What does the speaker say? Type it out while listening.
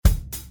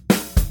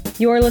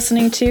You're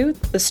listening to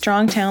the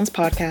Strong Towns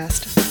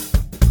Podcast.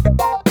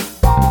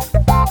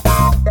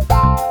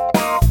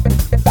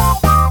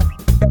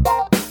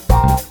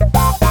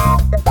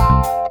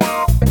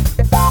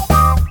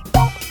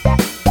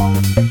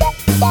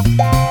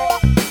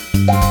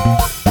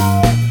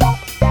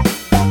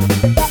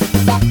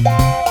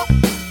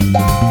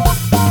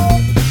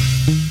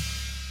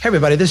 Hey,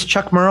 everybody, this is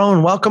Chuck Moreau,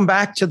 and welcome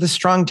back to the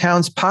Strong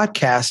Towns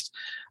Podcast.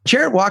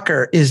 Jarrett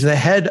Walker is the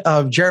head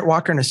of Jarrett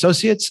Walker &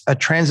 Associates, a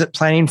transit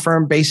planning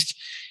firm based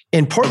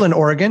in Portland,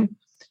 Oregon.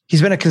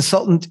 He's been a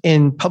consultant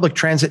in public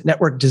transit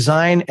network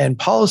design and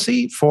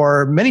policy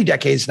for many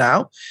decades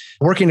now,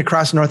 working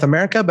across North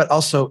America, but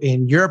also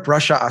in Europe,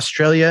 Russia,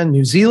 Australia,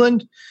 New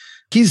Zealand.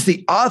 He's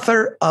the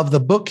author of the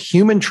book,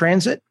 Human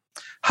Transit: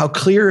 How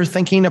Clearer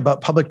Thinking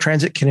About Public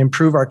Transit Can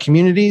Improve Our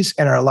Communities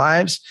and Our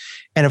Lives.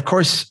 And of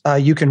course,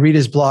 you can read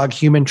his blog,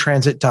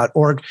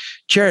 humantransit.org.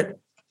 Jarrett,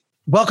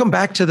 welcome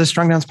back to the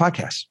Strong Towns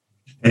Podcast.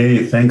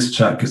 Hey, thanks,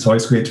 Chuck. It's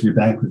always great to be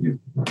back with you.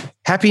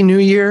 Happy New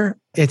Year.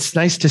 It's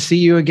nice to see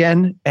you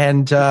again.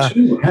 And Happy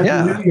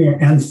New Year.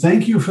 And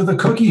thank you for the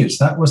cookies.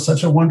 That was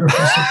such a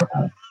wonderful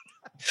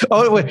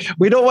surprise.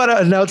 We don't want to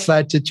announce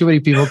that to too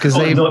many people because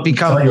they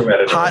become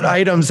hot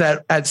items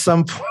at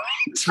some point.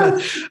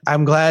 But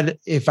I'm glad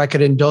if I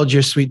could indulge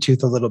your sweet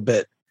tooth a little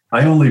bit.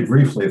 I only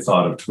briefly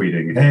thought of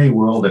tweeting, "Hey,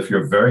 world, if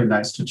you're very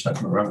nice to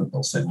Chuck Moreau,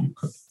 they'll send you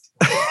cookies."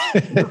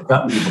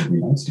 That people be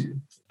nice to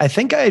you. I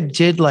think I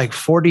did like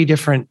 40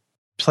 different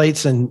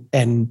plates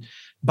and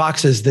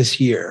boxes this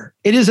year.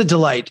 It is a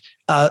delight.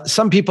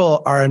 Some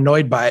people are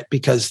annoyed by it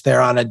because they're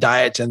on a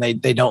diet and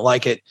they don't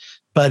like it.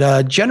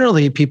 But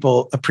generally,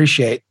 people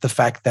appreciate the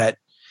fact that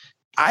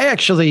I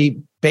actually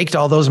baked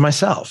all those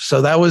myself.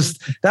 So that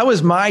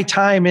was my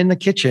time in the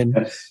kitchen,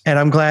 yes. And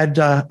I'm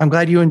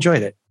glad you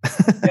enjoyed it.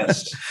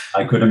 Yes,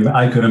 I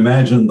could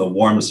imagine the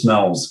warm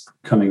smells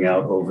coming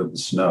out over the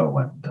snow.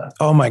 And,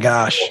 oh my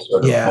gosh,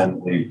 yeah,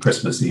 the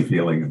Christmassy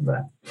feeling of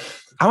that.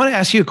 I want to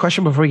ask you a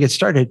question before we get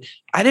started.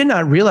 I did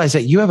not realize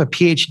that you have a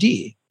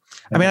PhD.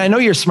 I mean, I know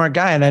you're a smart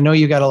guy, and I know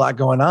you got a lot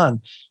going on.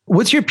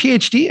 What's your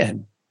PhD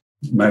in?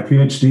 My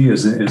PhD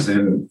is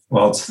in,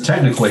 well, it's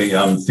technically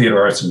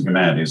theater arts and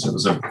humanities. It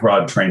was a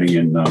broad training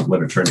in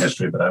literature and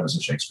history, but I was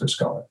a Shakespeare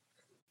scholar.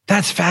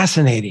 That's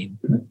fascinating.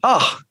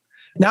 Oh,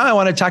 now I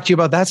want to talk to you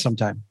about that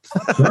sometime.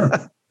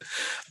 Sure.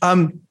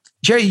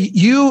 Jerry,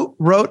 you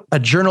wrote a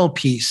journal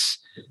piece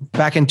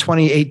back in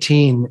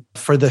 2018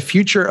 for the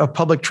Future of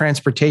Public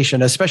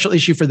Transportation, a special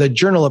issue for the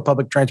Journal of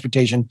Public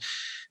Transportation.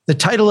 The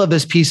title of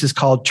this piece is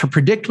called "To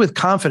Predict with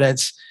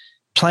Confidence,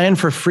 Plan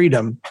for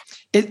Freedom."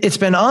 It's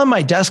been on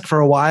my desk for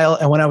a while.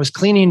 And when I was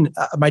cleaning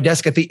my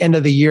desk at the end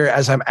of the year,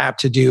 as I'm apt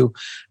to do,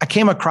 I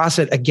came across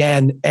it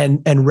again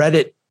and read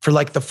it for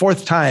like the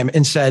fourth time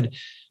and said,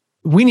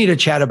 we need to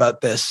chat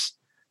about this.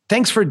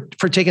 Thanks for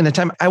taking the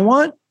time. I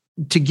want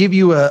to give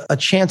you a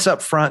chance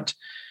up front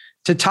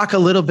to talk a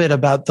little bit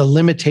about the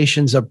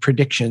limitations of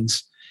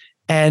predictions.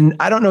 And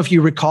I don't know if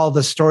you recall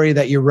the story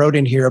that you wrote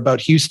in here about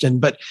Houston,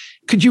 but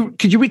could you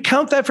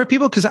recount that for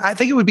people? Because I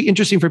think it would be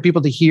interesting for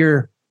people to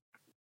hear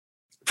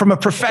from a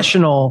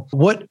professional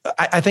what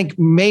I think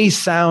may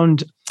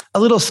sound a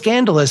little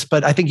scandalous,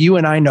 but I think you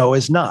and I know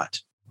is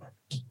not.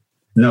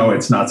 No,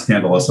 it's not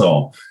scandalous at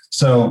all.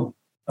 So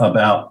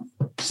about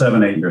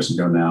 7-8 years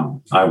ago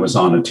now, I was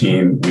on a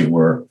team. We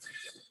were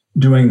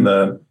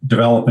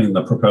developing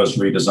the proposed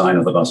redesign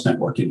of the bus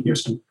network in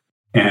Houston.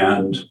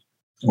 And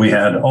we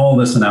had all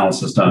this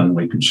analysis done.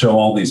 We could show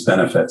all these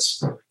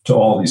benefits to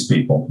all these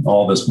people,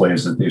 all these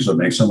ways that these would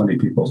make so many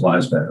people's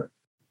lives better.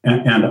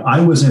 And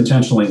I was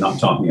intentionally not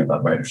talking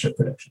about ridership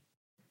prediction.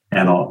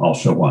 And I'll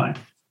show why.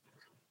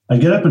 I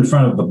get up in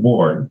front of the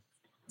board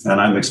and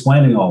I'm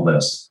explaining all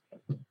this.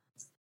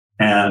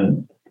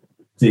 And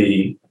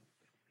the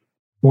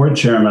board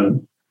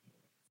chairman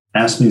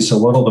asked me, so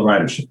what'll the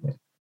ridership be?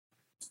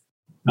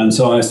 And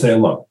so I say,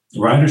 look,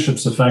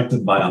 ridership's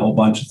affected by a whole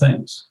bunch of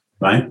things,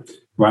 right?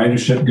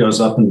 Ridership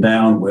goes up and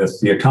down with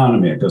the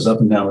economy. It goes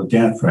up and down with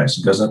gas price.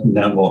 It goes up and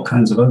down with all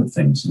kinds of other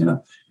things. You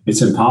know,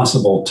 it's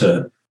impossible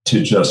to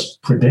just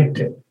predict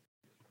it.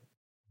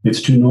 It's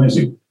too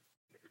noisy.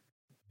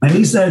 And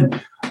he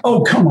said,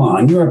 oh, come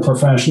on, you're a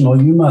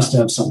professional. You must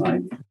have some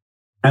idea.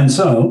 And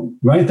so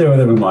right there with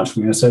everyone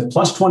watching, I said,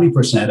 plus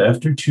 20%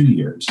 after 2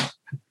 years,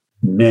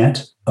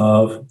 net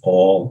of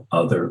all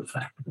other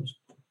factors.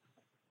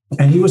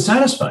 And he was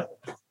satisfied.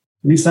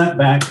 He sat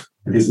back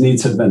and his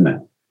needs had been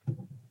met.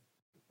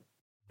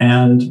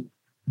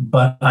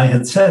 But I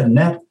had said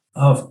net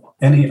of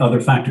any other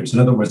factors. In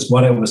other words,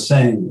 what I was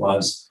saying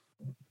was,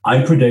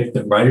 I predict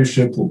that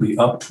ridership will be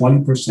up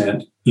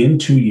 20% in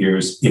 2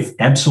 years if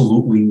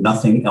absolutely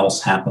nothing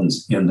else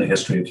happens in the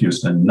history of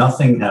Houston.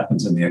 Nothing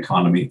happens in the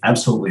economy.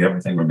 Absolutely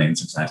everything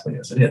remains exactly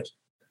as it is.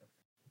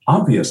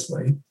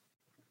 Obviously,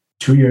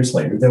 2 years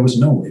later, there was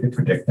no way to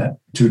predict that,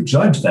 to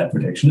judge that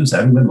prediction as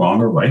having been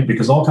wrong or right,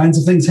 because all kinds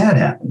of things had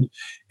happened.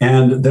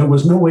 And there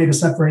was no way to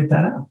separate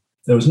that out.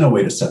 There was no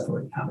way to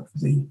separate out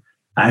the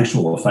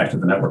actual effect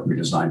of the network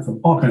redesign from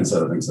all kinds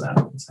of other things that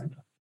happened at the same time.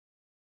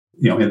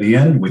 in the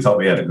end, we thought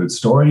we had a good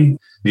story.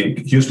 The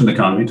Houston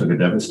economy took a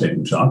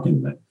devastating shock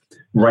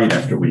right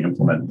after we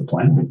implemented the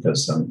plan,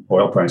 because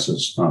oil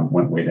prices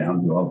went way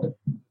down. The oil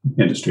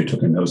industry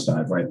took a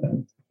nosedive right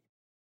then,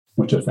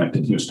 which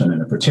affected Houston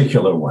in a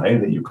particular way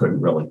that you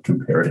couldn't really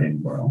compare to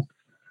anywhere else.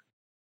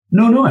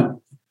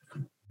 No.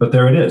 But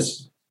there it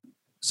is.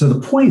 So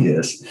the point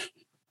is,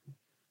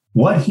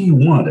 what he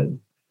wanted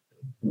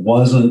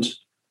wasn't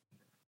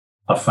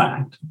a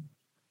fact,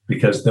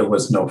 because there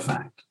was no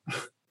fact.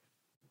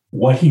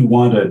 What he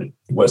wanted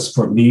was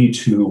for me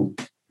to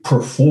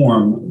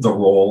perform the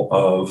role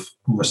of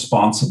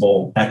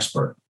responsible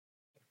expert,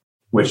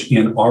 which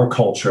in our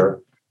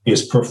culture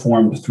is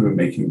performed through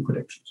making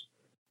predictions.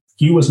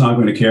 He was not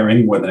going to care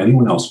any more than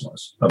anyone else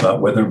was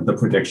about whether the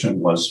prediction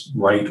was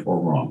right or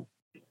wrong,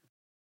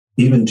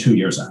 even 2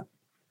 years out.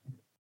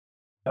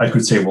 I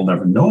could say we'll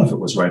never know if it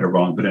was right or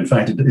wrong, but in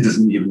fact, it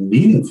isn't even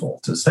meaningful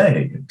to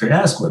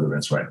ask whether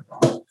it's right or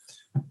wrong.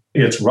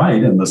 It's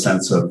right in the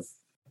sense of,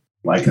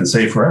 I can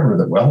say forever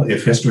that, well,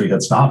 if history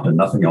had stopped and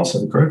nothing else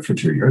had occurred for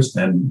 2 years,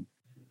 then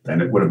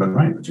it would have been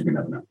right, but you can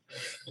never know.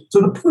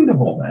 So the point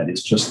of all that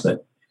is just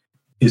that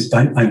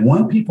I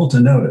want people to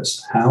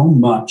notice how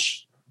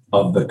much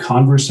of the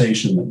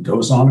conversation that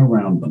goes on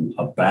around them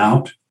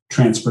about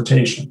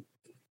transportation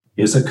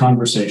is a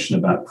conversation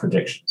about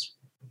predictions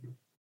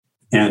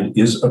and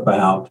is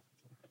about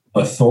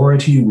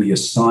authority we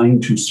assign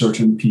to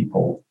certain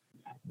people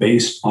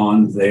based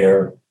on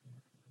their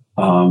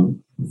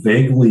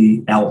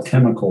vaguely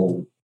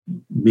alchemical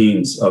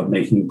means of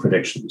making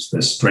predictions,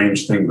 this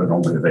strange thing that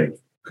only they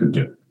could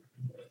do.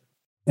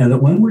 And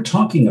that when we're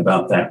talking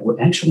about that, we're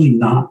actually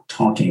not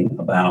talking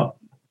about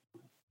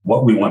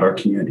what we want our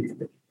community to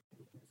be.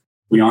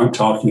 We aren't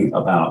talking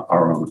about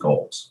our own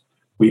goals.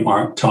 We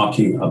aren't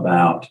talking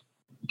about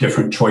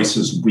different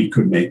choices we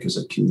could make as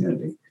a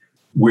community.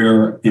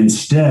 We're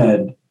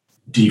instead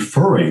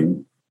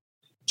deferring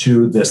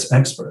to this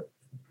expert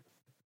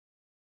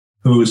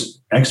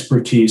whose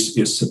expertise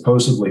is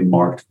supposedly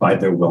marked by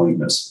their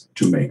willingness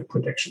to make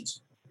predictions.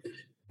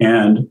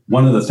 And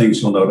one of the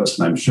things you'll notice,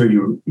 and I'm sure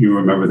you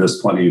remember this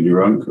plenty in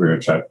your own career,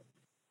 Chuck,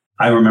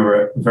 I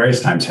remember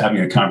various times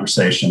having a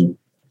conversation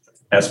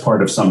as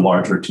part of some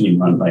larger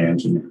team run by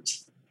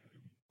engineers.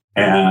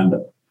 And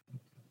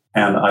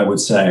I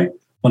would say,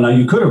 well, now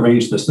you could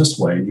arrange this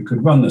way, you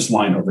could run this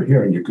line over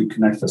here, and you could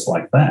connect this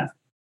like that.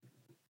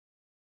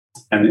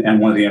 And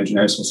one of the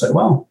engineers will say,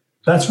 well,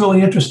 that's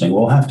really interesting.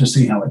 We'll have to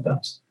see how it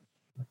does.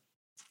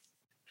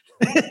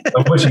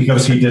 Of which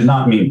he did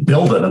not mean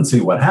build it and see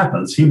what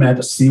happens. He meant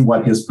to see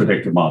what his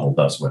predictive model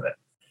does with it.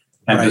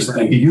 And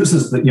right. He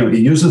uses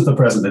the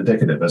present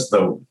indicative as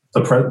though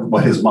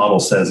what his model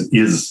says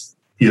is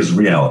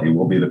reality,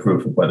 will be the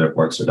proof of whether it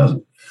works or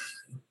doesn't.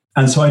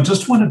 And so I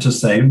just wanted to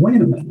say,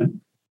 wait a minute,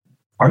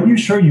 are you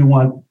sure you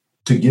want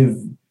to give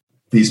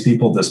these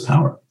people this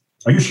power?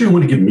 Are you sure you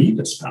want to give me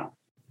this power?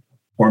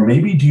 Or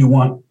maybe do you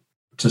want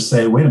to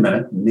say, wait a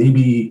minute,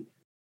 maybe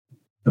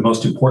the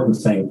most important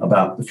thing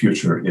about the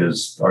future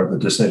are the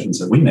decisions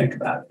that we make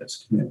about it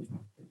as a community,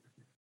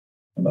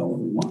 about what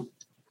we want.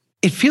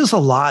 It feels a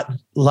lot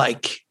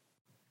like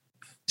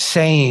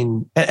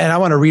saying, and I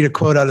want to read a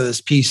quote out of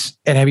this piece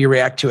and have you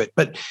react to it,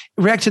 but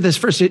react to this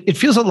first. It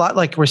feels a lot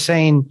like we're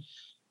saying,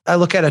 I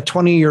look at a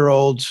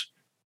 20-year-old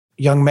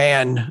young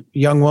man,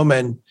 young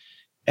woman,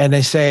 and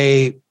they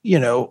say,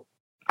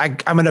 I'm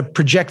going to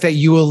project that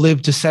you will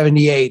live to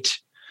 78,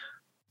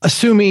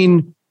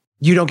 assuming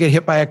you don't get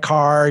hit by a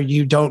car,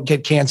 you don't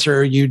get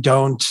cancer, you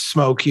don't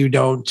smoke, you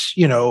don't,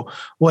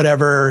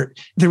 whatever.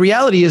 The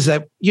reality is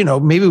that,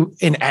 maybe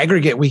in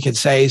aggregate, we could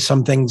say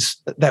some things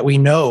that we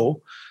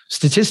know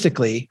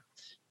statistically,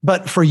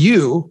 but for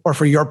you or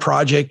for your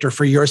project or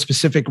for your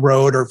specific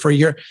road or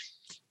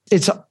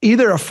it's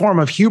either a form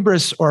of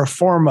hubris or a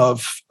form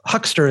of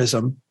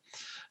hucksterism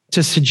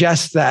to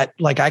suggest that,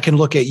 like, I can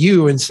look at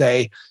you and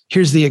say,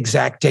 here's the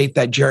exact date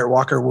that Jarrett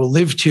Walker will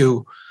live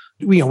to,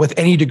 with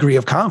any degree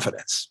of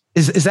confidence.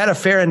 Is that a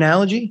fair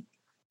analogy?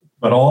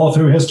 But all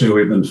through history,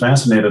 we've been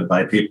fascinated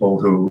by people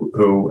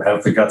who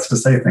have the guts to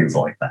say things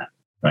like that,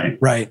 right?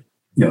 Right.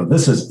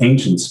 This is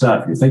ancient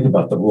stuff. You think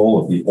about the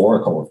role of the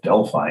Oracle of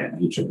Delphi in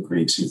ancient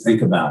Greeks. You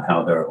think about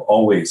how there have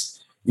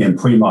always, in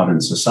pre-modern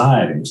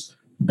societies,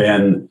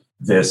 been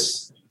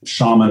this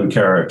shaman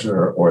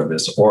character or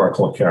this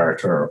oracle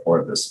character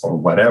or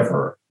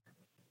whatever,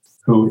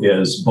 who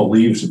is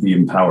believed to be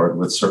empowered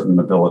with certain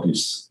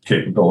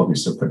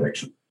capabilities of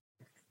prediction.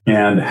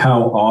 And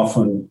how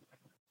often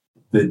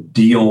the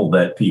deal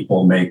that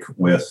people make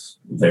with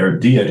their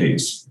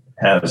deities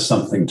has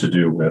something to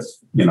do with,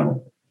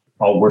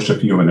 I'll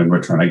worship you and in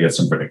return I get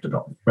some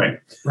predictability, right?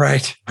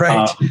 Right.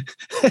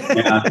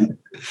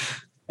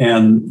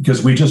 And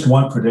because we just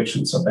want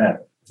prediction so bad.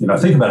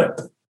 Think about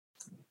it.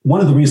 One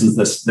of the reasons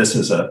this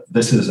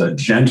is a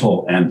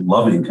gentle and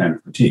loving kind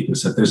of critique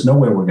is that there's no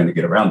way we're going to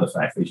get around the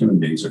fact that human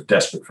beings are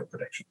desperate for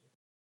prediction.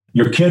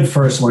 Your kid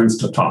first learns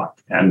to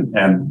talk,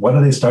 and what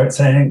do they start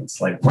saying?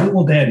 It's like, when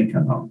will daddy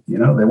come home?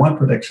 They want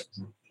predictions.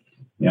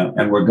 Yeah,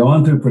 and we're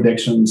going through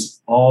predictions,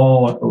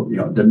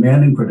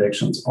 demanding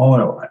predictions all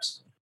our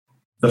lives.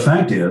 The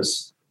fact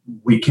is,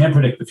 we can't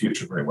predict the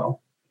future very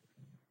well.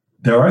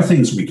 There are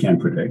things we can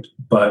predict,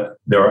 but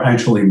there are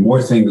actually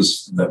more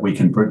things that we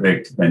can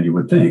predict than you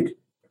would think.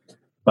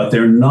 But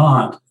they're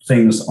not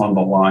things on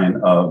the line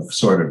of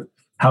sort of,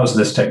 how's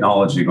this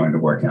technology going to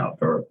work out?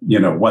 Or,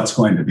 what's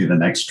going to be the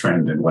next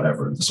trend in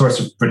whatever. The sorts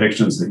of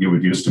predictions that you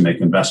would use to make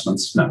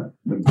investments. No,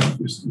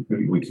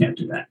 we can't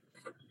do that.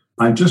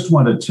 I just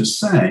wanted to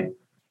say,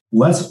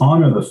 let's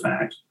honor the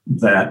fact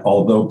that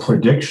although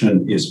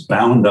prediction is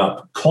bound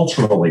up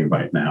culturally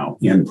right now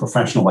in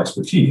professional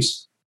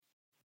expertise,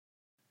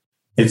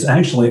 it's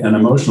actually an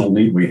emotional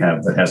need we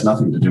have that has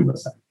nothing to do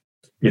with that.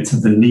 It's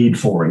the need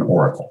for an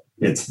oracle.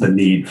 It's the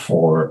need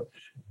for,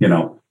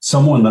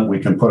 someone that we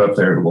can put up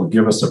there who will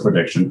give us a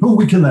prediction, who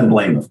we can then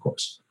blame, of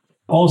course,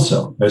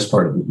 also as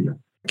part of the deal.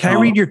 Can I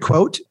read your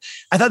quote?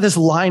 I thought this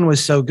line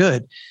was so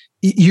good.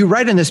 You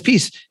write in this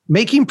piece,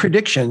 making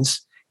predictions,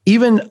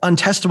 even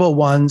untestable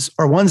ones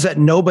or ones that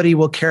nobody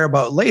will care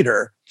about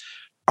later,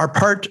 are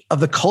part of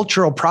the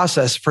cultural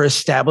process for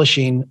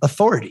establishing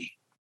authority.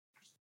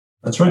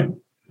 That's right.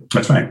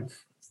 That's right.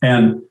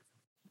 And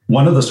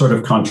one of the sort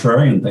of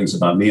contrarian things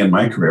about me and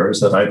my career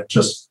is that I've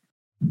just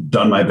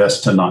done my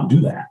best to not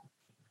do that.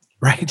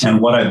 Right. And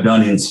what I've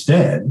done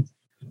instead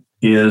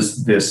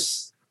is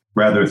this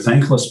rather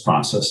thankless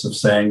process of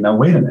saying, now,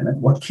 wait a minute,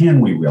 what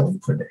can we really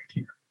predict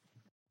here?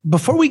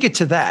 Before we get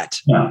to that,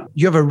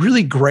 You have a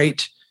really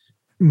great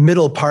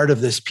middle part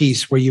of this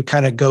piece where you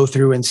kind of go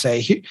through and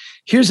say,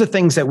 here's the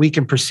things that we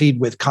can proceed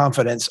with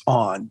confidence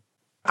on.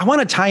 I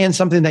want to tie in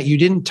something that you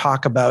didn't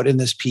talk about in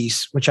this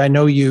piece, which I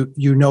know you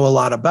know a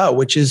lot about,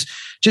 which is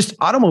just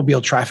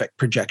automobile traffic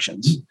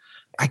projections.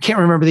 I can't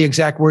remember the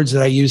exact words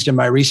that I used in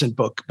my recent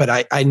book,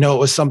 but I know it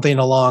was something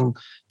along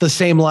the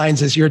same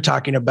lines as you're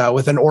talking about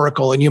with an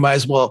oracle, and you might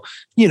as well,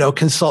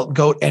 consult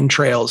goat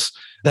entrails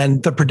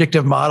than the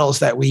predictive models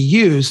that we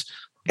use.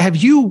 Have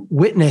you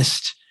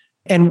witnessed,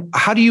 and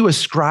how do you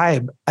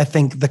ascribe, I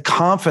think, the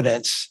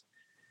confidence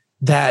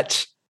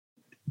that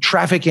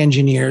traffic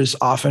engineers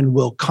often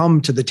will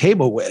come to the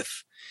table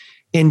with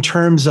in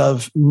terms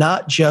of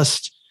not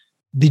just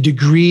the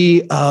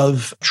degree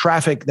of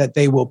traffic that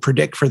they will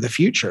predict for the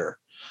future,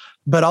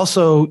 but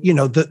also,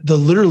 the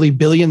literally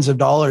billions of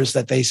dollars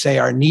that they say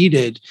are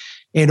needed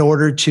in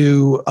order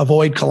to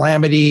avoid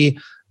calamity,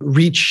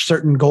 reach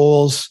certain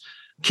goals.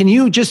 Can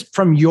you just,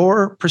 from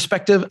your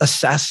perspective,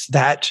 assess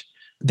that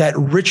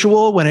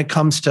ritual when it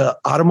comes to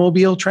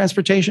automobile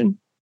transportation?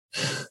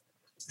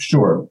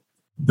 Sure.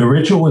 The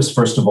ritual is,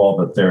 first of all,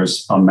 that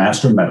there's a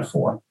master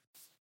metaphor,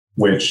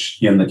 which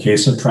in the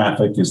case of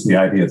traffic is the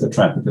idea that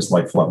traffic is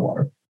like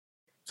floodwater,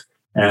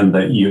 and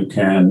that you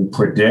can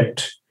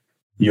predict,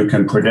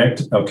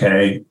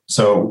 okay,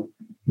 so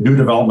new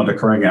development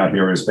occurring out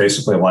here is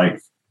basically like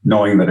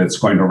knowing that it's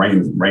going to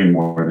rain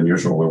more than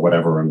usual or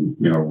whatever, and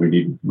we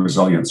need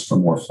resilience for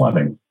more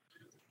flooding.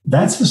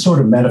 That's the sort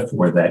of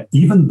metaphor that,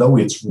 even though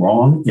it's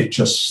wrong, it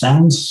just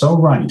sounds so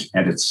right,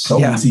 and it's so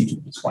easy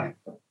to explain.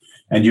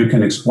 And you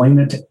can explain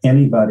it to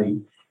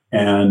anybody,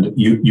 and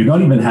you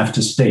don't even have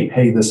to state,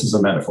 hey, this is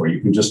a metaphor. You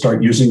can just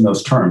start using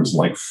those terms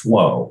like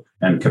flow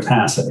and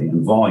capacity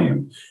and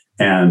volume,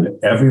 and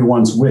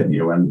everyone's with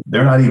you, and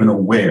they're not even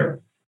aware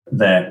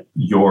that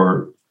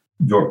you're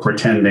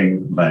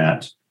pretending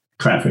that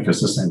traffic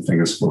is the same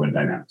thing as fluid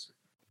dynamics.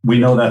 We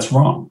know that's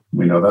wrong.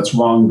 We know that's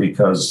wrong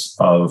because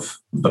of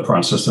the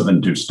process of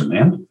induced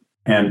demand.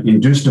 And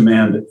induced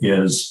demand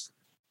is,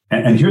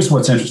 and here's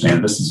what's interesting,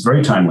 and this is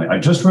very timely. I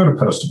just wrote a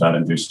post about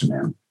induced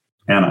demand,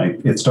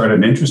 and it started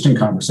an interesting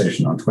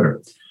conversation on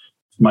Twitter.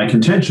 My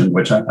contention,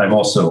 which I've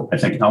also, I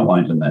think,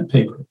 outlined in that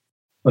paper,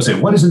 let's say,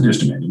 what is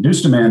induced demand?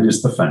 Induced demand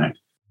is the fact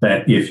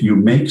that if you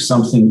make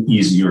something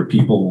easier,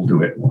 people will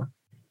do it more.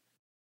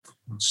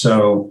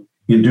 So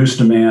induced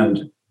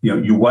demand,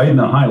 you widen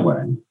a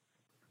highway,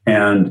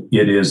 and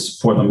it is,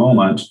 for the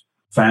moment,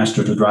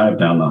 faster to drive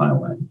down the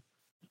highway.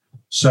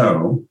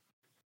 So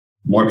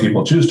more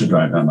people choose to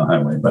drive down the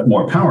highway, but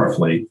more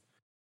powerfully,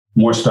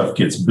 more stuff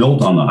gets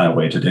built on the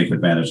highway to take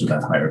advantage of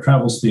that higher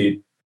travel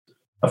speed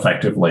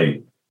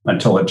effectively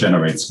until it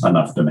generates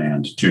enough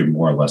demand to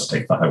more or less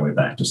take the highway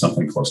back to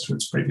something close to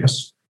its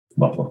previous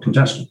level of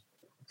congestion.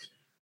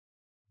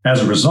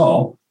 As a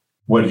result,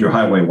 what did your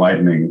highway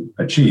widening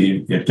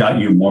achieve? It got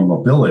you more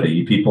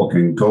mobility. People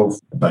can go,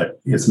 but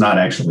it's not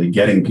actually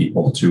getting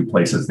people to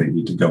places they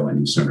need to go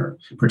any sooner,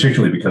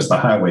 particularly because the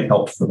highway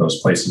helped for those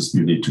places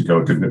you need to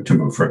go to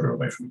move further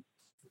away from.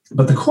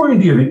 But the core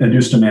idea of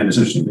induced demand is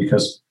interesting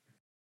because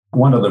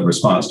one of the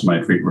response to my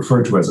tweet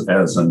referred to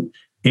as an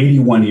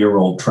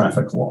 81-year-old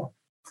traffic law.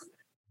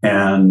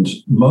 And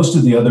most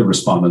of the other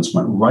respondents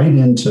went right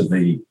into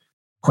the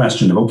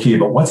question of, okay,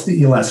 but what's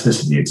the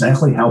elasticity?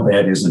 Exactly how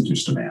bad is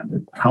induced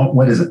demand?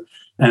 What is it?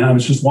 And I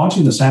was just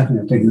watching this happening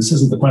and thinking, this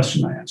isn't the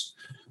question I asked.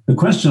 The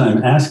question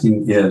I'm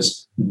asking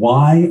is,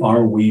 why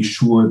are we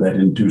sure that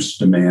induced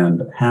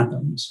demand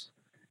happens?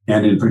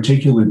 And in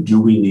particular, do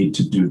we need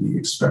to do the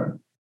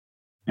experiment?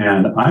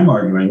 And I'm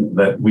arguing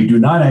that we do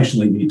not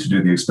actually need to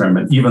do the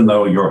experiment, even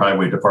though your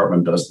highway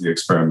department does the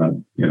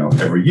experiment,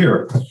 every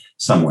year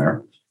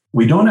somewhere.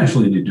 We don't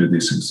actually need to do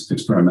this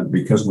experiment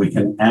because we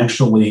can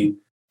actually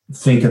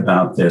think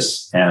about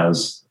this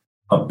as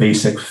a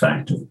basic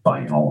fact of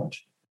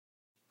biology.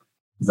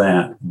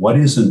 That what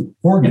is an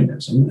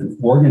organism? An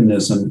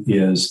organism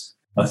is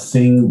a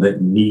thing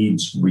that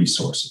needs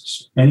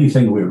resources.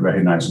 Anything we would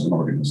recognize as an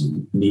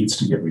organism needs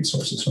to get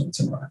resources from its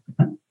environment.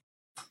 Right?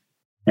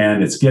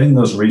 And it's getting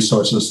those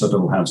resources so that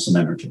it'll have some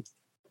energy.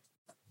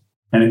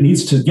 And it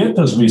needs to get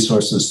those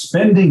resources,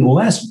 spending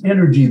less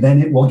energy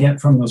than it will get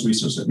from those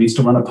resources. It needs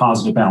to run a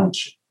positive balance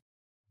sheet.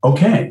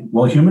 Okay,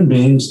 well, human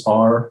beings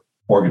are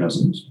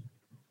organisms.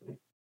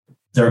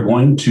 They're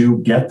going to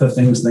get the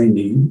things they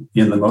need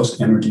in the most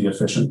energy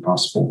efficient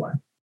possible way.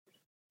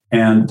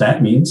 And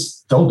that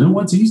means they'll do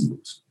what's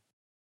easiest.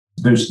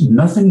 There's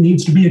nothing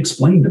needs to be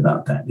explained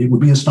about that. It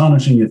would be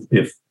astonishing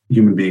if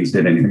human beings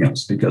did anything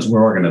else, because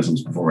we're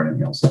organisms before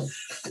anything else.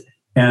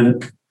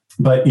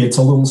 But it's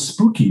a little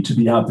spooky to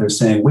be out there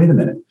saying, wait a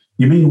minute,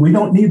 you mean we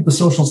don't need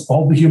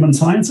all the human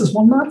sciences?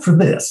 Well, not for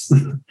this.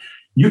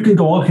 You can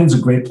go all kinds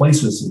of great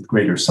places with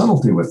greater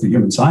subtlety with the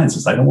human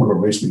sciences. I don't want to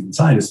erase the human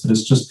scientists, but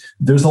it's just,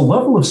 there's a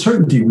level of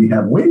certainty we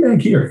have way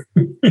back here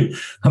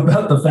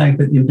about the fact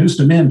that induced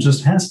demand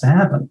just has to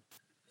happen,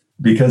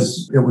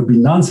 because it would be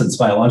nonsense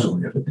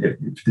biologically if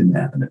it didn't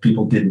happen, if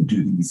people didn't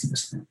do the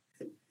easiest thing.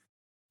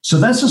 So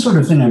that's the sort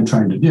of thing I'm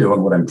trying to do.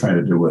 And what I'm trying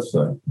to do with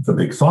the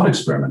big thought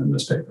experiment in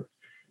this paper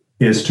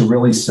is to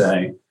really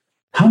say,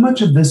 how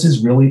much of this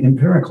is really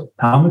empirical?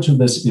 How much of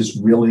this is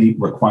really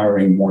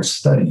requiring more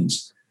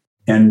studies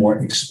and more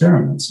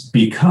experiments?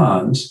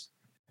 Because,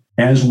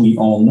 as we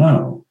all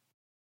know,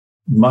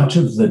 much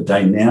of the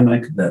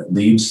dynamic that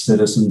leaves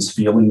citizens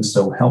feeling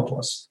so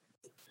helpless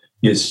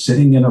is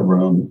sitting in a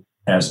room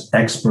as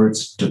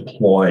experts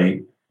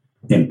deploy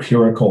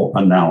empirical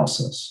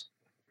analysis.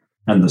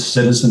 And the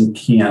citizen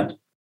can't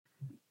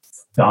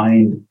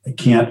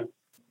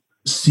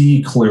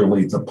see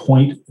clearly the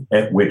point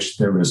at which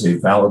there is a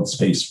valid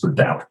space for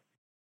doubt.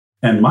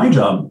 And my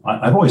job,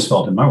 I've always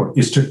felt in my work,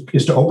 is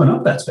to open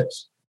up that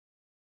space.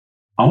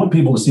 I want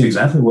people to see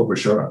exactly what we're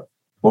sure of.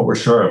 What we're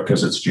sure of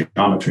because it's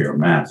geometry or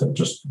math or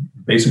just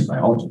basic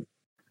biology.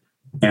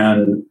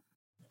 And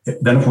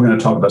then if we're going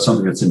to talk about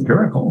something that's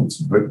empirical,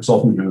 it's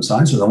resulting in human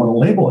sciences, I want to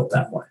label it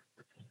that way.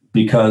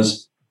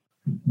 Because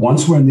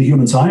once we're in the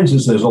human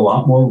sciences, there's a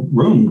lot more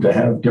room to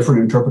have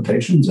different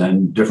interpretations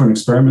and different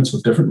experiments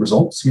with different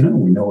results. We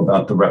know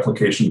about the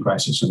replication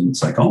crisis in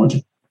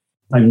psychology.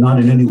 I'm not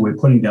in any way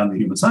putting down the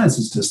human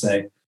sciences to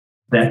say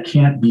that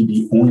can't be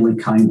the only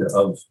kind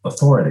of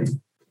authority.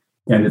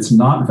 And it's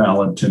not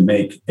valid to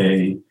make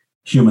a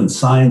human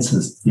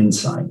sciences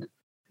insight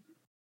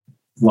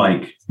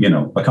like,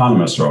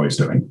 economists are always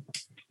doing,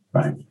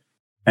 right?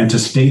 And to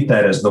state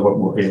that as a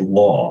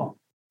law,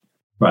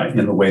 right,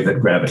 in the way that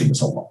gravity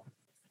is a law.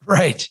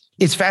 Right.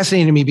 It's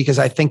fascinating to me because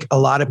I think a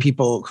lot of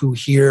people who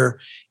hear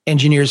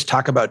engineers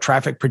talk about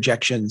traffic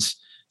projections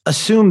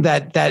assume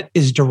that that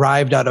is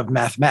derived out of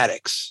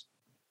mathematics.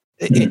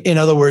 Mm-hmm. In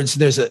other words,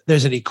 there's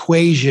an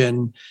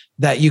equation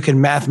that you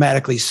can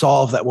mathematically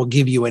solve that will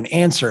give you an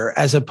answer,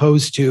 as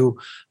opposed to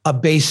a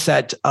base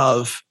set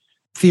of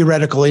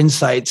theoretical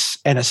insights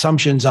and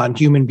assumptions on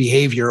human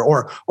behavior,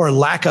 or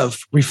lack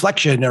of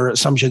reflection or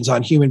assumptions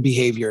on human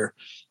behavior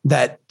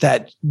that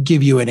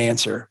give you an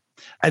answer.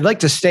 I'd like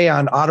to stay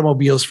on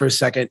automobiles for a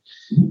second,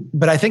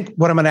 but I think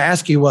what I'm going to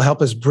ask you will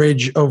help us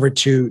bridge over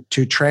to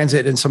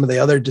transit and some of the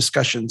other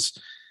discussions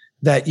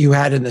that you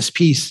had in this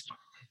piece.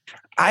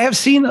 I have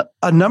seen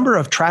a number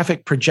of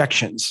traffic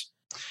projections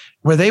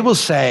where they will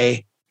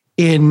say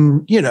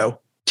in,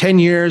 10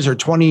 years or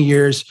 20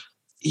 years,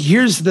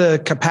 here's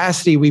the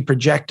capacity we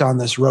project on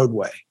this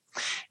roadway.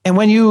 And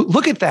when you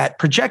look at that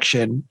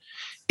projection,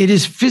 it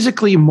is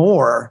physically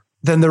more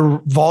than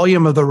the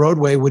volume of the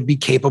roadway would be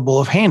capable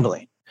of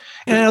handling.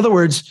 And in other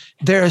words,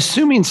 they're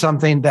assuming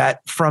something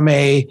that from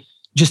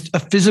just a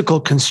physical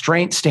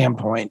constraint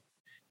standpoint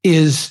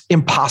is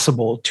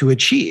impossible to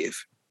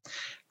achieve.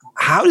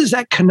 How does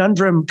that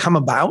conundrum come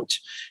about?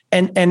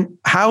 And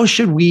how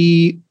should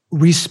we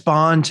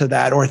respond to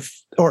that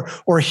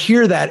or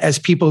hear that as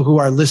people who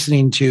are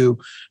listening to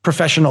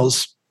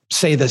professionals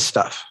say this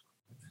stuff?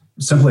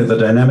 Simply, the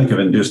dynamic of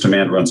induced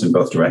demand runs in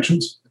both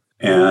directions.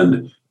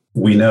 And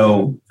we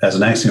know as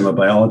an axiom of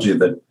biology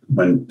that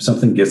when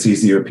something gets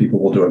easier, people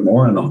will do it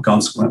more. And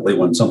consequently,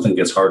 when something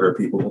gets harder,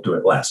 people will do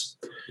it less.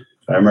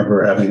 I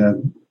remember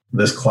having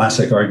this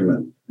classic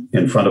argument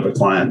in front of a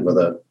client with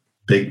a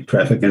big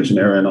traffic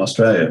engineer in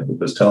Australia who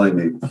was telling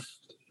me,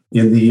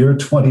 in the year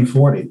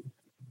 2040,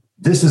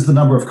 this is the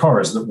number of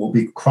cars that will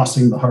be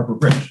crossing the Harbor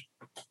Bridge.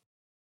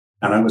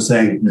 And I was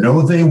saying,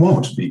 no, they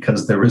won't,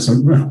 because there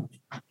isn't room.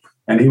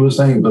 And he was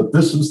saying, but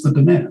this is the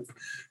demand.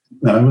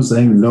 And I was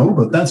saying, no,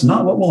 but that's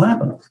not what will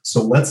happen.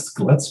 So let's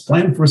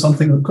plan for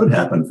something that could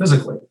happen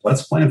physically.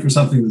 Let's plan for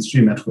something that's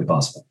geometrically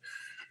possible.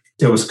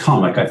 It was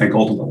comic, I think,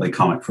 ultimately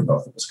comic for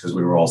both of us, because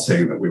we were all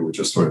saying that we were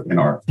just sort of in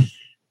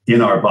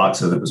our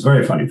boxes. It was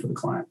very funny for the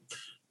client.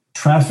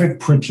 traffic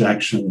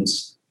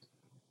projections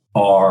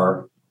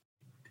are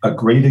a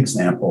great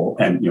example,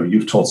 and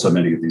you've told so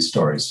many of these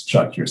stories,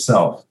 Chuck,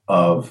 yourself,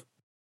 of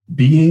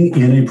being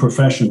in a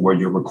profession where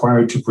you're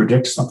required to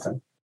predict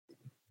something.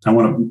 I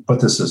want to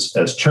put this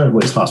as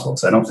charitably as possible,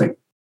 because I don't think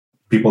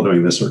people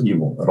doing this are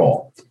evil at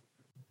all.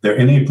 They're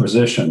in a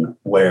position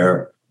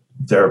where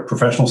their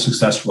professional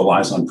success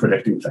relies on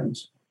predicting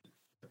things.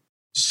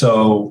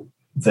 So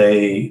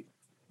they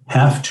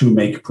have to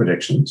make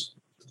predictions.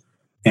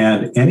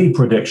 And any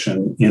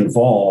prediction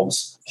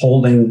involves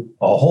holding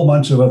a whole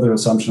bunch of other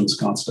assumptions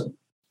constant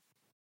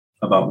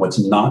about what's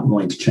not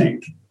going to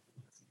change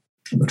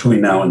between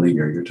now and the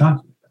year you're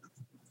talking about.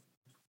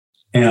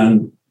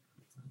 And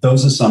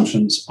those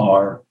assumptions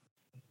are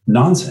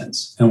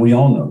nonsense, and we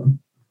all know them.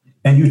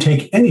 And you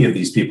take any of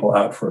these people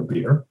out for a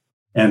beer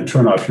and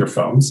turn off your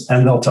phones,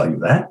 and they'll tell you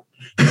that.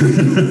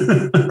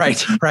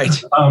 Right.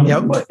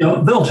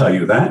 Yep. They'll tell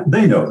you that.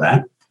 They know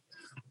that.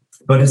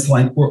 But it's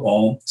like we're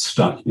all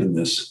stuck in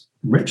this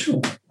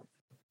ritual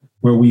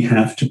where we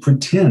have to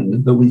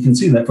pretend that we can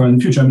see that far in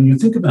the future. I mean, you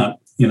think about,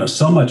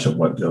 so much of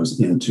what goes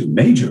into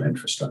major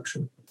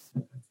infrastructure.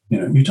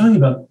 You're talking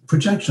about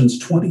projections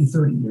 20,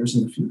 30 years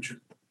in the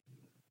future.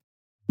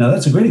 Now,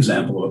 that's a great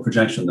example of a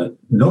projection that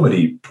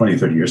nobody 20,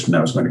 30 years from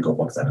now is going to go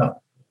look that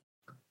up.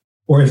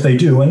 Or if they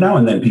do, and now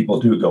and then people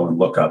do go and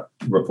look up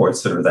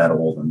reports that are that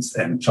old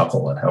and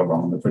chuckle at how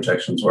wrong the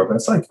projections were. But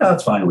it's like,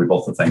 it's fine. We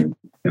both the thing,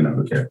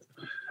 who cares?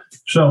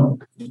 So,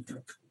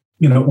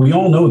 we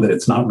all know that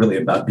it's not really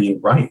about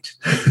being right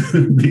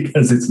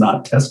because it's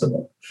not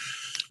testable.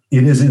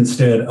 It is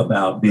instead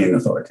about being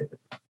authoritative.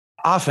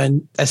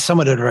 Often, as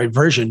somewhat of a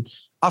diversion,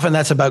 often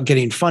that's about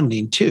getting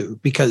funding too,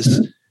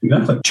 because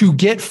to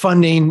get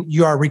funding,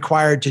 you are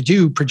required to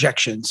do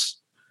projections.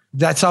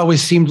 That's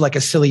always seemed like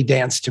a silly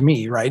dance to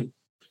me, right?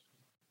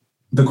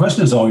 The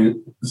question is always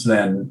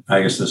then,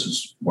 I guess this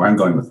is where I'm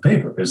going with the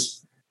paper,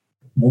 is,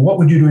 well, what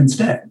would you do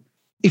instead?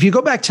 If you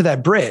go back to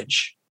that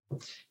bridge,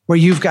 where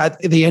you've got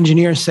the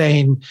engineer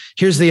saying,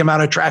 here's the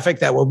amount of traffic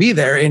that will be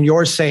there, and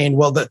you're saying,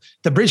 well,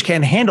 the bridge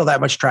can't handle that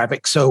much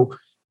traffic, so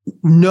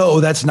no,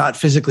 that's not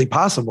physically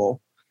possible.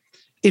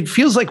 It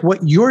feels like what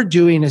you're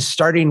doing is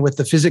starting with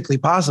the physically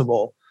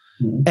possible,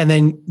 and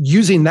then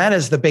using that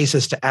as the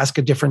basis to ask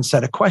a different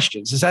set of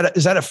questions. Is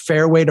that a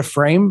fair way to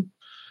frame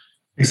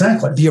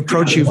exactly the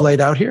approach you've laid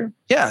out here?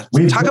 Yeah.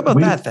 Talk about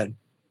that then.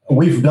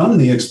 We've done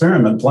the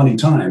experiment plenty of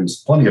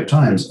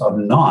times of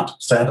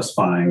not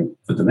satisfying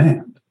the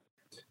demand.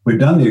 We've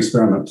done the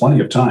experiment plenty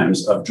of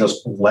times of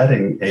just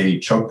letting a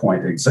choke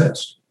point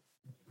exist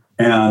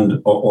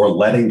or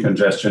letting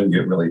congestion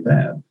get really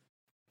bad.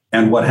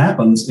 And what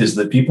happens is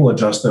that people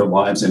adjust their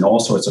lives in all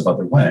sorts of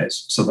other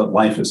ways so that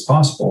life is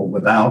possible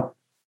without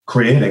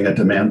creating a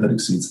demand that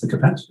exceeds the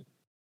capacity.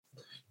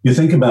 You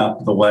think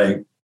about the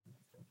way,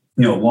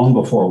 long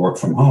before work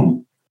from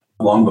home,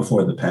 long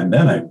before the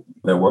pandemic,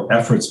 there were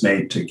efforts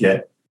made to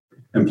get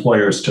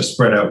employers to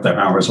spread out their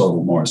hours a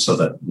little more so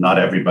that not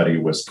everybody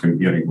was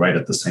commuting right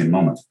at the same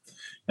moment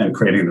and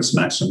creating this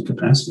maximum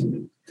capacity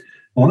need.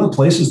 One of the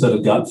places that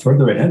had got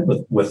further ahead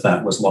with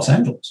that was Los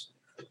Angeles.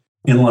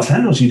 In Los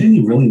Angeles, you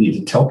didn't really need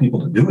to tell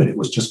people to do it. It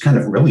was just kind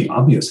of really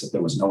obvious that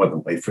there was no other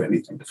way for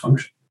anything to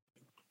function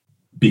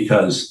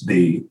because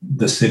the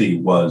city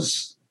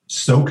was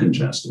so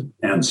congested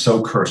and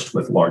so cursed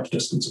with large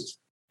distances.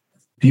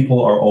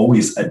 People are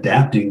always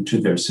adapting to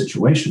their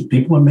situation.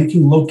 People are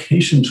making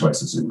location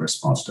choices in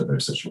response to their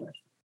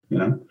situation.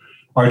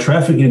 Our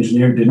traffic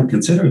engineer didn't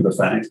consider the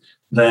fact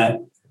that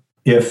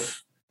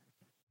if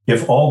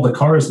all the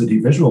cars that he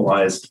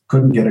visualized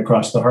couldn't get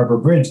across the harbor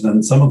bridge,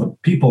 then some of the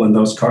people in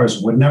those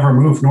cars would never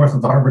move north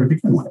of the harbor to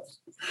begin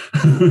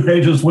with.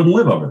 They just wouldn't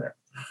live over there,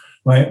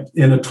 right?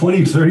 In a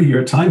 20,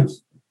 30-year time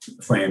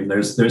frame,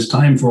 there's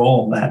time for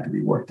all of that to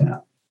be worked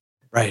out.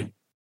 Right.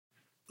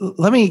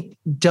 Let me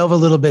delve a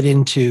little bit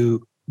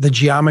into the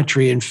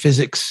geometry and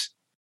physics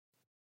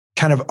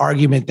kind of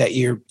argument that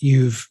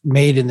you've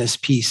made in this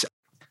piece.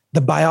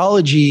 The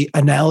biology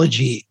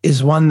analogy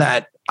is one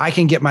that I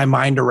can get my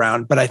mind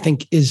around, but I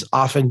think is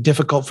often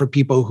difficult for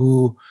people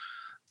who,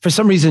 for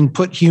some reason,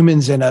 put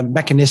humans in a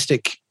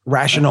mechanistic,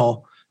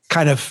 rational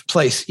kind of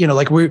place.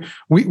 Like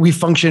we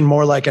function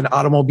more like an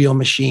automobile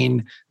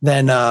machine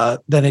than an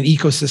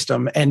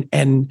ecosystem.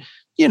 And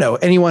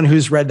anyone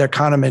who's read their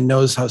Kahneman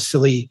knows how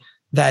silly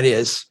that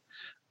is.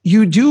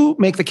 You do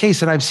make the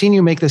case, and I've seen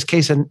you make this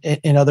case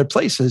in other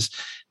places,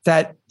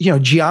 that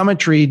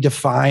geometry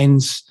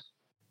defines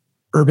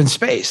urban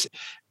space.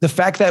 The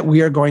fact that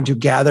we are going to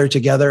gather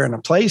together in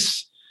a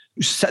place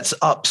sets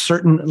up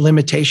certain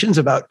limitations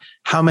about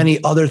how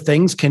many other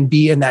things can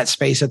be in that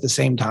space at the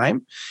same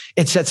time.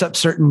 It sets up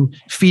certain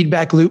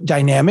feedback loop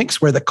dynamics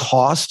where the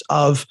cost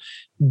of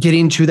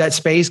getting to that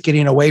space,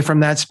 getting away from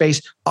that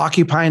space,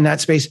 occupying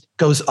that space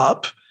goes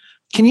up.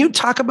 Can you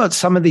talk about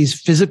some of these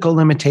physical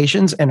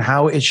limitations and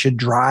how it should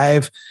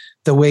drive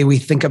the way we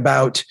think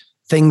about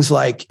things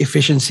like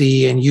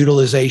efficiency and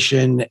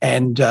utilization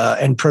and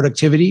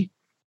productivity?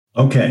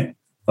 Okay,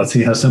 let's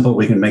see how simple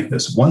we can make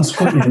this. Once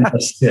we're in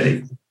a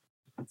city,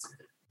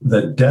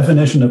 The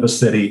definition of a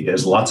city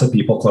is lots of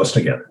people close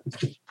together.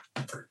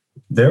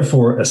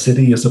 Therefore, a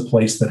city is a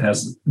place that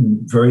has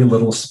very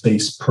little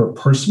space per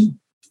person,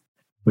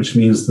 which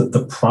means that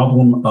the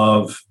problem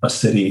of a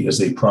city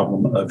is a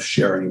problem of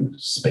sharing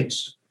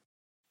space.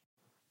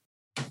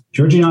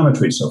 Pure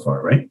geometry so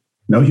far, right?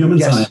 No human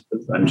science.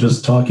 I'm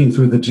just talking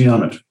through the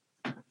geometry,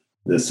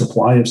 the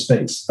supply of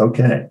space.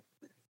 Okay.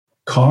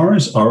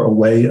 Cars are a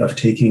way of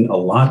taking a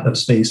lot of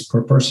space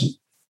per person.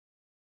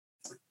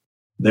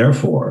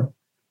 Therefore,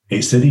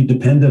 a city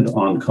dependent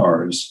on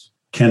cars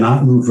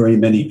cannot move very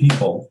many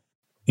people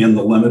in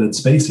the limited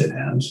space it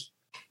has.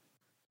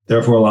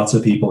 Therefore, lots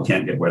of people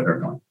can't get where they're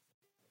going.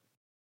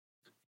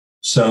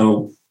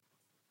 So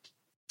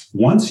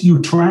once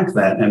you track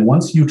that, and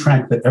once you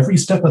track that every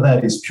step of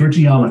that is pure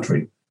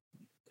geometry,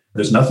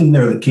 there's nothing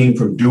there that came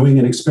from doing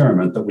an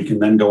experiment that we can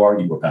then go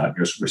argue about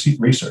your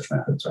research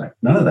methods, right?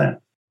 None of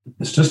that.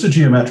 It's just a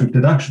geometric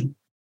deduction.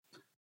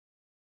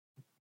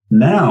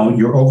 Now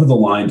you're over the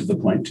line to the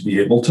point to be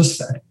able to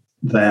say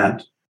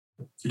that,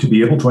 to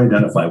be able to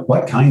identify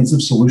what kinds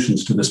of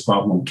solutions to this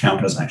problem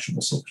count as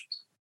actual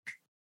solutions.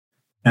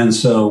 And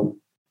so,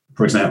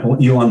 for example,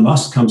 Elon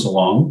Musk comes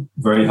along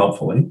very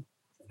helpfully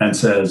and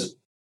says,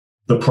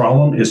 the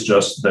problem is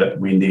just that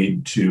we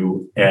need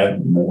to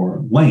add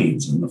more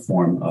lanes in the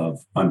form of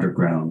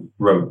underground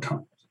road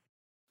tunnels.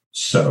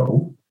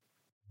 So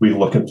we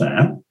look at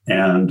that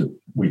and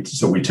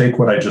we take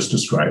what I just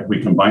described,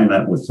 we combine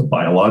that with the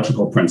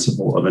biological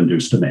principle of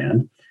induced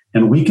demand,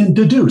 and we can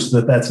deduce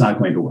that that's not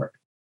going to work.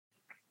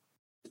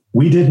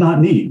 We did not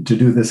need to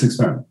do this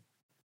experiment.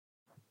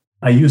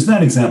 I use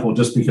that example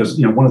just because,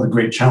 one of the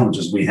great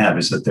challenges we have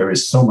is that there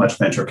is so much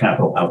venture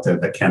capital out there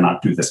that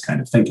cannot do this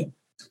kind of thinking.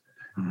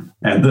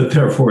 And that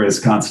therefore is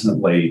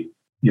constantly,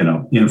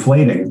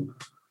 inflating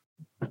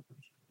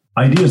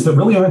ideas that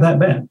really aren't that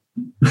bad.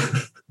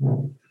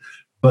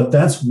 But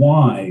that's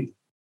why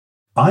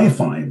I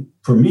find,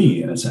 for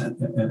me, in a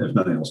sense, if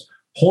nothing else,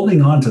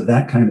 holding on to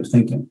that kind of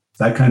thinking,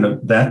 that kind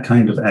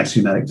of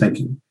axiomatic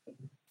thinking,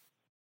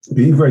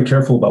 being very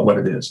careful about what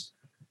it is,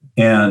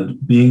 and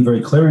being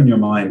very clear in your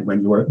mind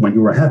when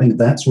you are having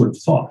that sort of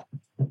thought,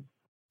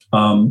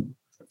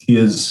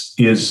 is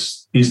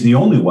the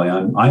only way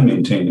I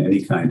maintain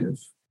any kind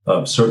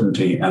of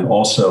certainty. And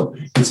also,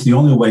 it's the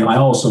only way I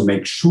also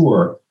make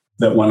sure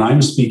that when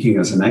I'm speaking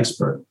as an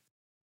expert,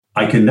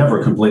 I can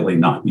never completely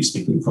not be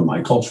speaking from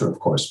my culture, of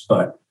course,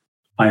 but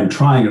I am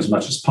trying as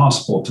much as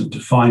possible to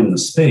define the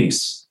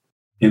space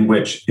in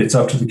which it's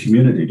up to the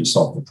community to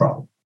solve the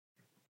problem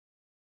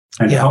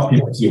and help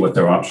people see what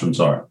their options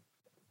are.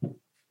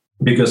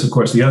 Because, of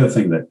course, the other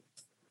thing that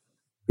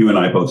you and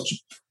I both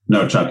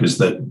know, Chuck, is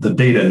that the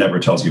data never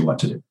tells you what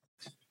to do.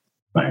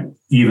 Right?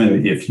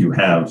 Even if you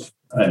have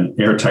an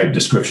airtight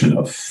description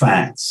of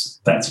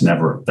facts, that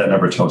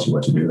never tells you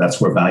what to do.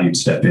 That's where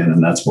values step in,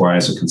 and that's where I,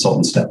 as a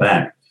consultant, step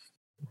back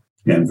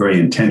and very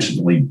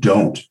intentionally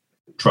don't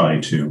try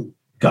to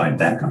guide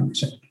that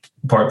conversation,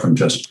 apart from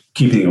just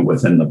keeping it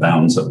within the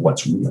bounds of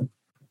what's real.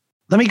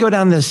 Let me go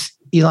down this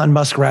Elon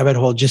Musk rabbit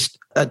hole just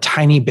a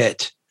tiny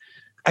bit.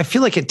 I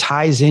feel like it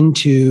ties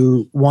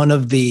into one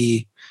of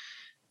the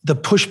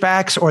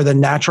pushbacks or the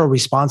natural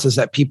responses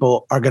that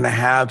people are going to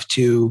have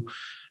to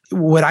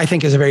what I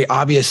think is a very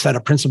obvious set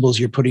of principles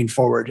you're putting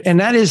forward.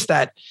 And that is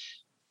that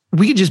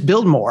we could just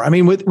build more. I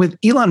mean, with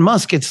Elon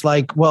Musk, it's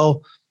like,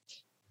 well,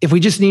 if we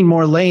just need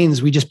more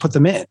lanes, we just put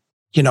them in.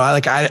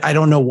 I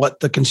don't know what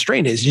the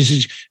constraint is. You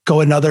just go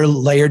another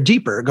layer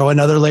deeper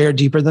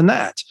than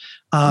that.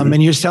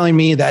 And you're telling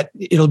me that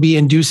it'll be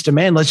induced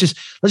demand. Let's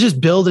just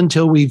build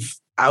until we've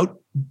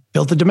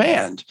outbuilt the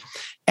demand.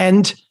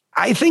 And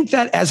I think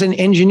that as an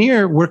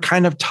engineer, we're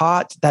kind of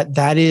taught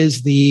that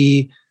is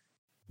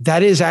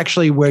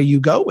actually where you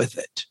go with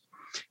it.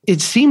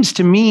 It seems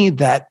to me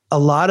that a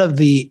lot of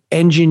the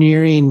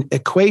engineering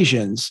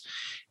equations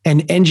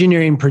and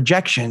engineering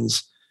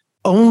projections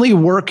only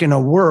work in a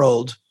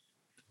world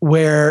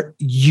where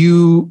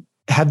you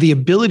have the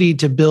ability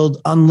to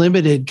build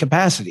unlimited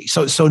capacity.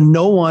 So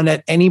no one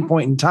at any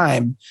point in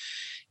time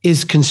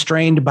is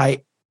constrained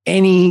by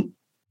any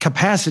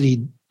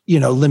capacity,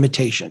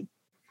 limitation.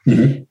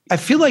 Mm-hmm. I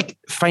feel like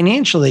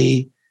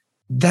financially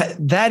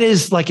that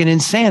is like an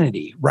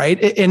insanity,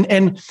 right?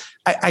 And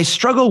I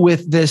struggle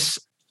with this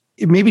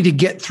maybe to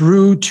get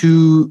through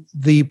to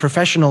the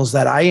professionals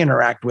that I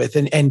interact with.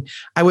 And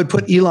I would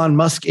put Elon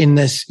Musk in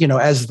this,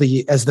 as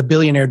the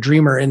billionaire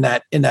dreamer in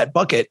that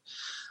bucket,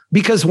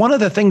 because one of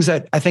the things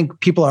that I think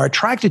people are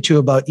attracted to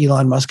about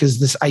Elon Musk is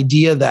this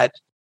idea that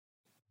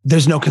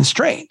there's no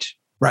constraint,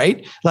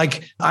 right?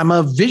 Like, I'm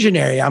a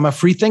visionary, I'm a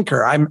free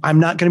thinker. I'm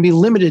not going to be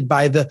limited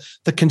by the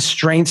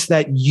constraints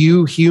that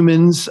you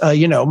humans,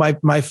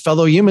 my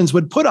fellow humans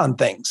would put on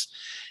things.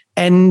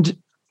 And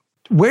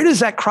where does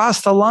that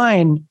cross the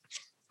line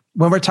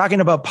when we're talking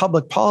about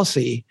public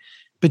policy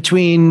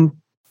between,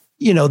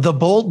 the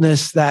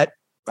boldness that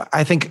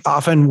I think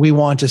often we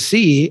want to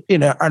see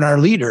in our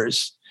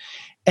leaders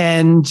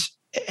and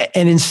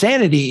an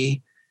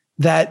insanity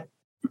that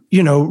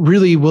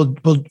really will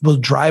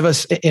drive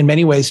us in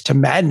many ways to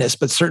madness,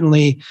 but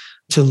certainly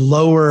to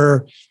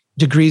lower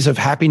degrees of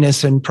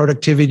happiness and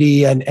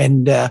productivity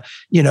and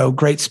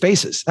great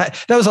spaces.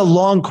 That was a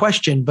long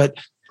question, but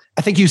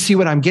I think you see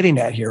what I'm getting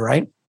at here,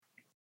 right?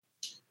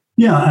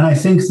 Yeah, and I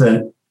think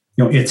that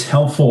it's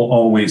helpful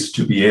always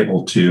to be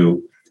able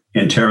to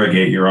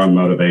interrogate your own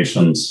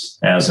motivations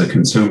as a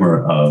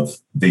consumer of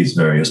these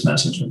various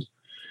messages.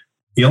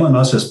 Elon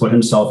Musk has put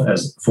himself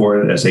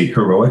as a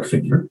heroic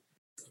figure.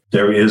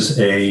 There is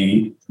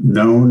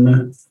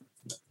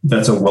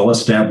that's a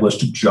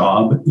well-established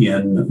job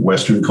in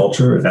Western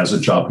culture. It has a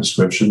job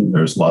description.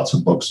 There's lots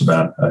of books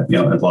about,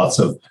 lots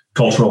of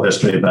cultural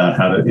history about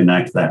how to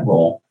enact that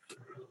role.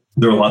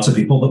 There are lots of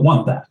people that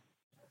want that.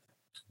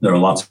 There are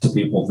lots of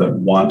people that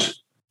want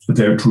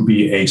there to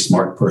be a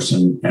smart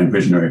person and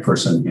visionary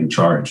person in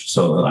charge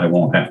so that I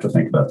won't have to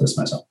think about this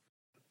myself,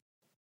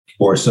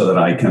 or so that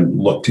I can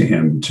look to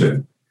him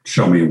to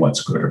show me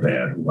what's good or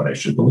bad, or what I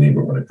should believe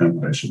or what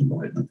I shouldn't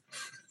believe in.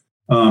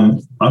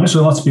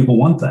 Obviously, lots of people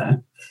want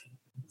that.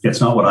 It's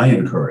not what I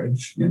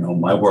encourage.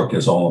 My work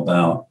is all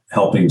about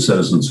helping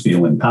citizens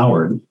feel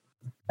empowered.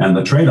 And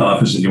the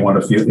trade-off is that if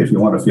you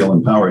want to feel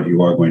empowered,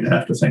 you are going to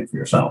have to think for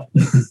yourself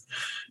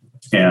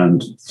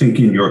and think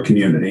in your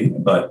community,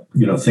 but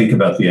think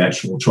about the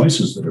actual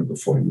choices that are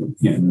before you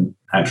in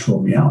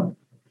actual reality.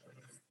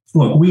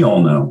 Look, we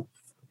all know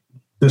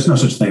there's no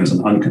such thing as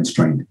an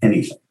unconstrained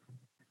anything.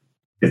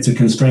 It's a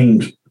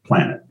constrained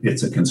planet.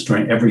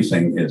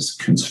 Everything is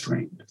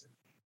constrained.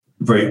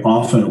 Very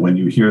often when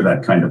you hear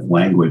that kind of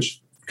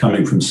language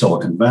coming from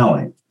Silicon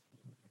Valley,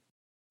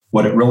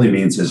 what it really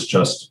means is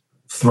just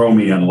throw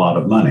me in a lot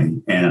of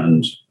money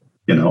and,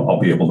 I'll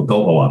be able to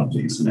build a lot of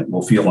these and it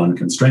will feel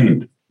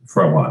unconstrained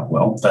for a while.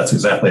 Well, that's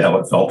exactly how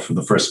it felt for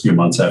the first few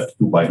months after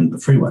we widened the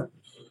freeway.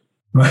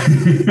 Right?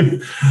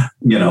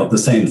 The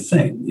same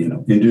thing,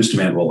 induced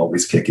demand will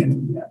always kick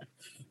in the end.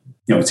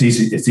 It's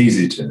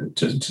easy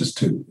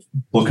to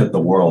look at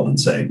the world and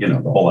say,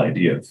 the whole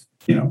idea of,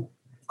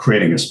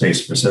 creating a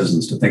space for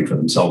citizens to think for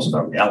themselves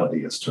about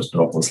reality is just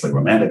hopelessly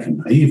romantic and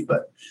naive.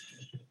 But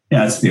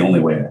yeah, it's the only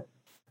way.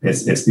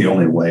 It's the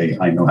only way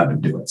I know how to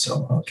do it.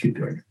 So I'll keep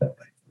doing it that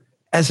way.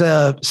 As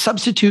a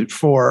substitute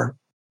for,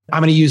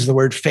 I'm going to use the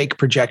word fake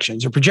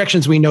projections or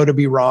projections we know to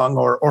be wrong,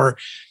 or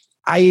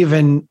I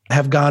even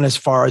have gone as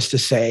far as to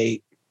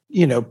say,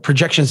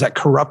 projections that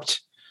corrupt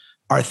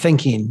our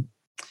thinking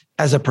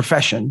as a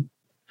profession.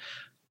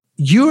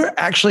 You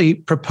actually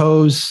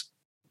propose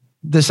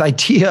this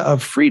idea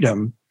of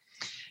freedom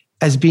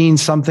as being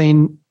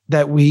something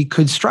that we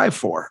could strive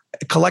for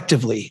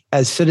collectively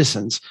as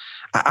citizens.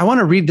 I want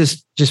to read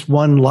this just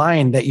one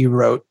line that you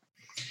wrote.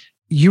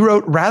 You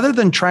wrote, rather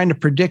than trying to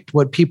predict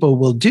what people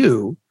will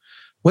do,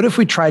 what if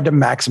we tried to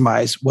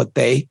maximize what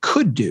they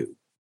could do?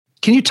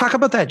 Can you talk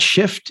about that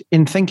shift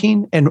in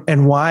thinking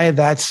and why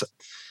that's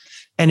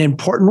an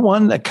important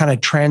one that kind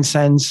of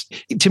transcends?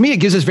 To me, it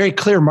gives us very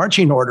clear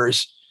marching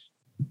orders,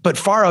 but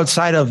far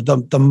outside of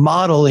the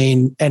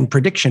modeling and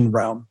prediction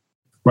realm.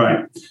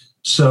 Right.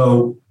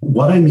 So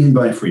what I mean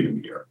by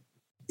freedom here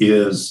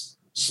is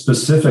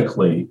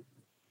specifically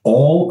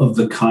all of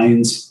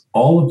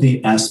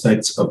the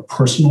aspects of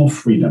personal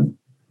freedom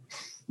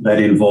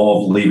that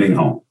involve leaving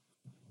home.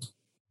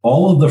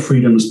 All of the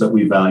freedoms that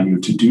we value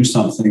to do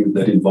something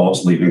that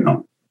involves leaving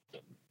home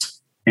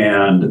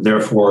and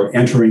therefore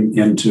entering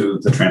into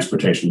the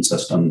transportation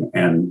system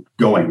and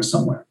going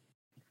somewhere.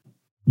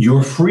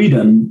 Your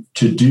freedom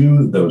to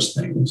do those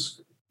things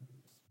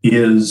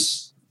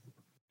is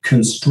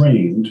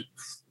constrained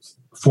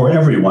for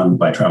everyone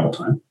by travel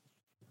time.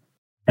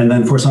 And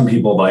then for some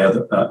people, by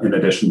other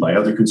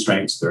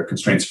constraints. There are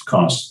constraints of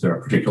cost. There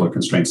are particular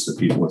constraints that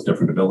people with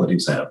different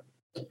abilities have.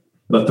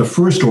 But the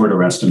first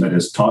order estimate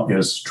is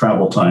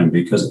travel time,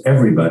 because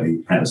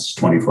everybody has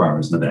 24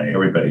 hours in a day.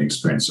 Everybody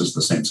experiences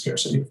the same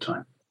scarcity of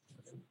time.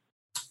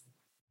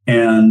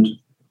 And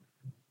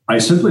I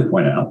simply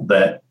point out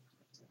that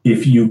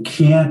if you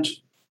can't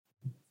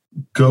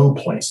go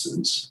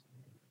places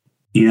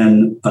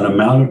in an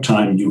amount of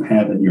time you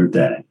have in your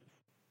day,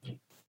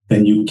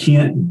 then you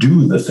can't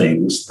do the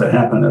things that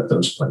happen at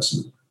those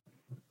places.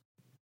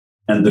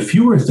 And the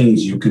fewer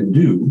things you can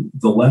do,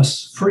 the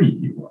less free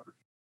you are.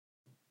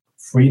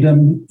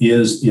 Freedom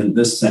is, in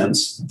this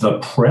sense, the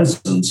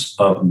presence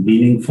of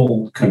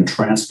meaningful,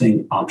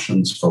 contrasting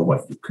options for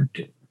what you could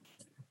do.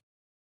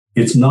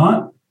 It's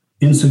not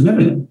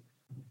insignificant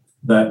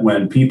that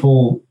when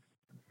people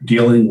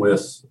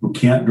who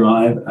can't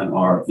drive and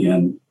are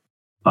in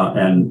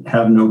and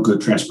have no good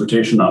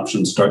transportation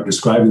options start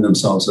describing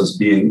themselves as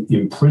being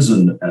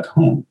imprisoned at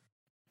home.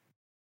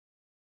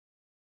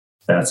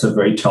 That's a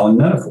very telling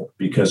metaphor,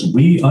 because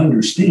we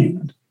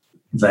understand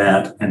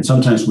that, and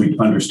sometimes we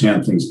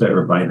understand things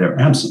better by their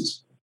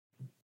absence,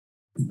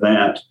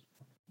 that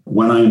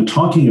when I am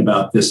talking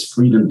about this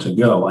freedom to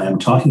go, I am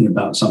talking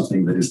about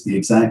something that is the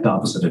exact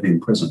opposite of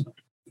imprisonment.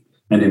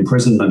 And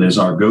imprisonment is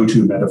our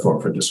go-to metaphor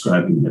for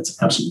describing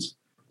its absence.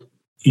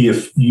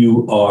 If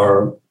you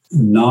are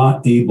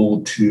not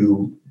able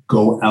to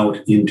go out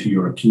into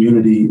your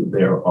community.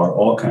 There are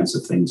all kinds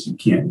of things you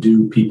can't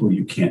do, people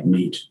you can't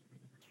meet,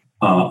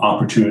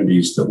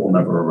 opportunities that will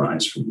never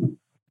arise for you.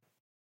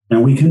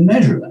 And we can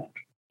measure that.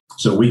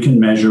 So we can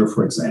measure,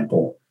 for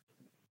example,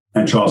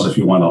 and Charles, if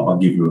you want, I'll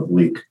give you a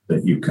link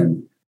that you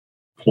can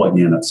plug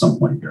in at some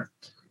point here.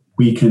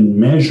 We can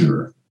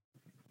measure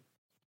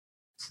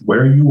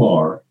where you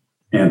are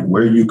and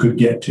where you could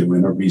get to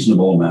in a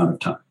reasonable amount of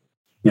time,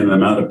 in an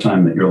amount of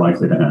time that you're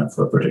likely to have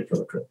for a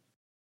particular trip.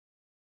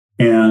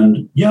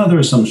 And yeah, there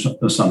are some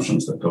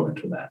assumptions that go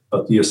into that,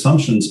 but the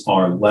assumptions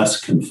are less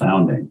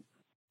confounding,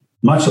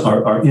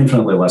 are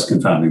infinitely less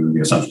confounding than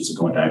the assumptions that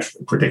go into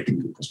actually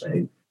predicting people's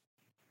behavior.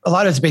 A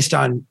lot of it's based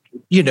on,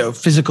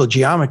 physical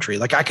geometry.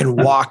 Like I can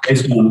walk.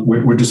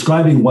 We're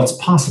describing what's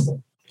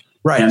possible.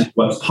 Right. And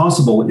what's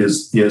possible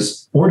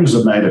is orders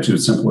of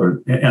magnitude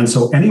simpler. And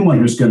so anyone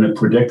who's going to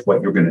predict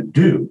what you're going to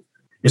do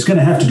is going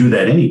to have to do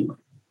that anyway.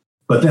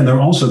 But then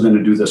they're also going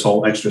to do this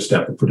whole extra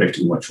step of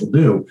predicting what you'll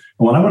do. And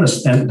what I want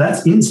to, and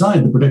that's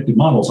inside the predictive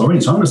models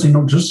already. So I'm going to say,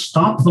 no, just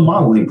stop the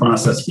modeling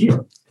process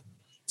here.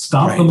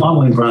 Stop the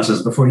modeling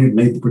process before you've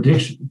made the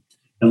prediction.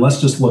 And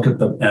let's just look at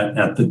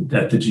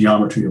the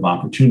geometry of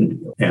opportunity,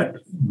 at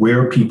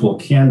where people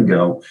can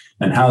go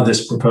and how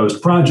this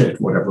proposed project,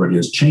 whatever it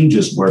is,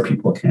 changes where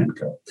people can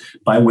go,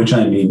 by which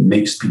I mean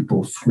makes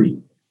people free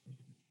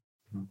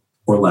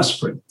or less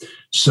free.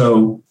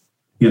 So,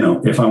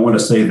 if I want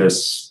to say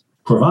this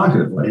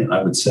provocatively,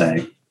 I would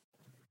say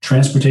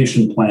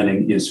transportation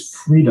planning is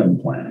freedom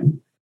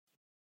planning.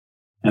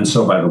 And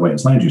so, by the way,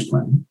 it's land use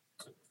planning,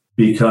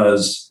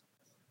 because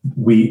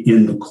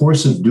in the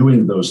course of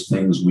doing those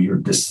things, we are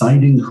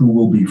deciding who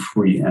will be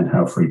free and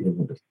how free it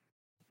will be.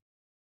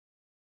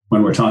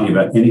 When we're talking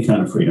about any kind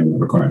of freedom that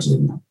requires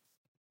freedom.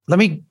 Let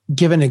me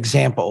give an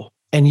example,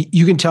 and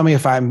you can tell me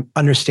if I'm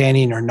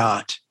understanding or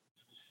not.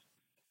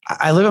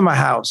 I live in my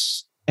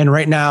house, and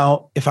right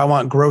now, if I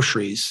want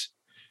groceries,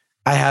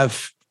 I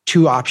have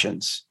two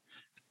options.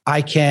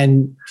 I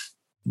can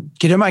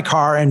get in my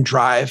car and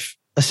drive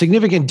a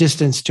significant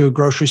distance to a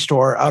grocery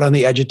store out on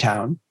the edge of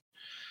town.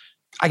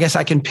 I guess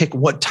I can pick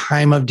what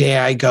time of day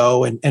I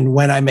go and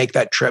when I make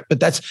that trip. But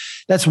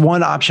that's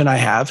one option I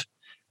have.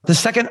 The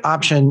second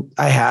option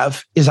I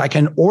have is I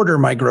can order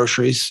my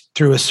groceries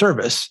through a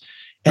service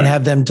and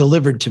have them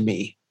delivered to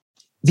me.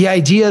 The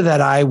idea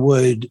that I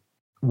would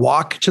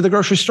walk to the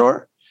grocery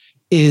store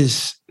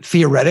is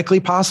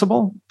theoretically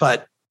possible,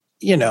 but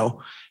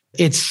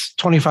it's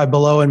 25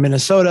 below in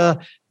Minnesota.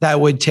 That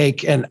would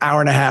take an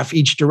hour and a half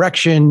each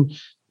direction.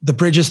 The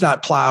bridge is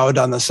not plowed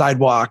on the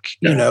sidewalk.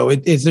 Yeah.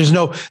 There's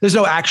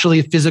no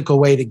actually physical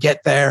way to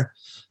get there.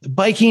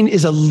 Biking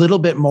is a little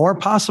bit more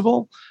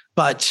possible,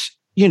 but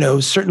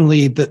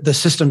certainly the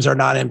systems are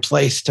not in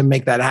place to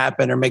make that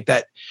happen or make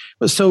that.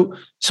 So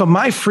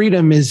my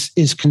freedom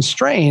is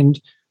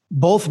constrained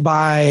both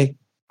by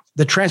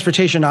the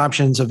transportation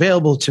options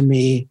available to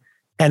me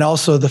and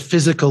also the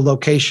physical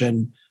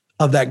location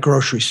of that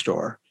grocery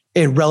store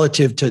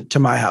relative to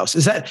my house.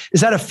 Is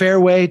that a fair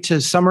way to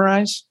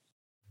summarize?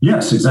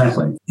 Yes,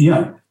 exactly.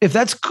 Yeah. If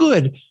that's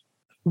good,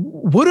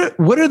 what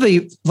are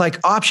the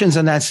options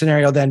in that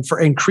scenario then for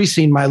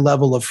increasing my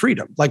level of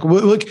freedom?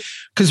 Look,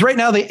 because right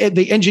now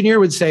the engineer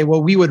would say,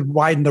 well, we would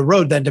widen the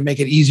road then to make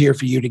it easier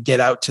for you to get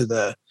out to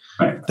the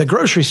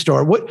grocery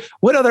store.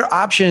 What other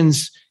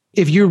options,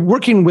 if you're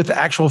working with the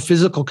actual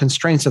physical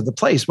constraints of the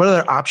place, what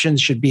other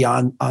options should be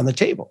on the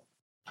table?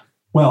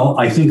 Well,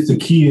 I think the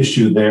key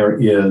issue there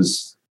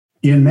is,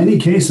 in many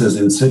cases,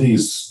 in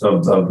cities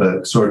of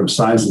the sort of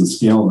size and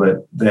scale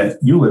that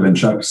you live in,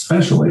 Chuck,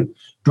 especially,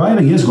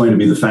 driving is going to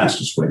be the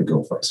fastest way to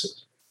go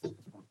places.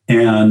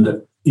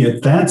 And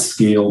at that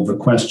scale, the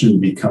question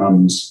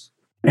becomes,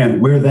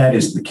 and where that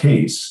is the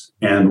case,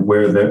 and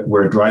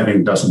where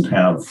driving doesn't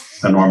have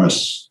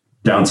enormous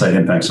downside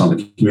impacts on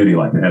the community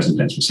like it has in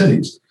denser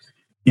cities,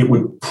 it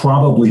would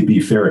probably be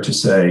fair to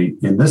say,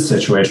 in this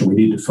situation, we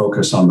need to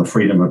focus on the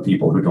freedom of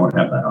people who don't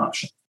have that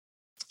option.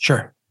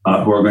 Sure.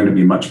 Who are going to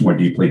be much more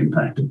deeply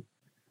impacted.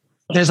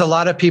 There's a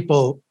lot of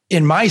people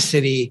in my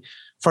city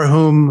for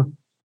whom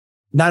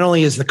not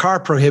only is the car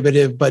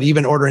prohibitive, but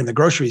even ordering the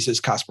groceries is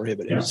cost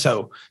prohibitive. Yeah.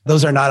 So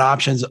those are not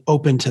options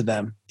open to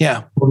them.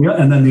 Yeah. Well,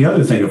 yeah. And then the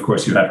other thing, of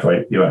course, you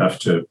have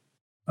to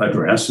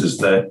address is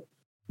that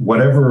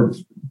whatever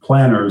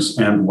planners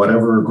and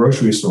whatever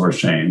grocery store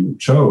chain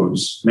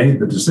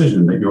made the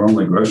decision that your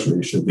only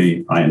grocery should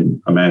be,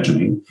 I'm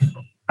imagining,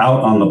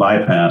 out on the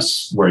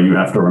bypass where you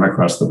have to run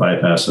across the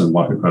bypass and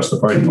walk across the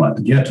parking lot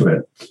to get to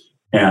it.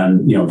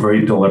 And,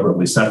 very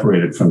deliberately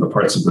separated from the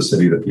parts of the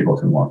city that people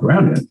can walk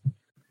around in.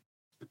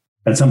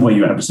 At some point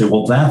you have to say,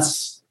 well,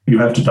 you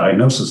have to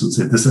diagnose this and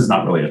say, this is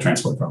not really a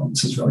transport problem.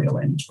 This is really a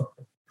land use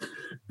problem.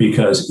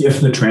 Because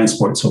if the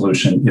transport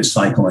solution is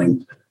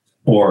cycling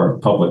or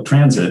public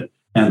transit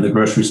and the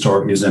grocery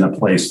store is in a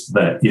place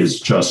that is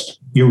just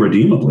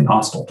irredeemably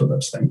hostile to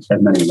those things,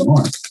 and many of them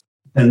are,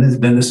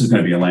 and then this is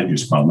going to be a land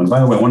use problem. And by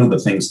the way, one of the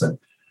things that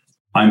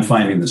I'm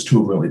finding this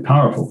tool really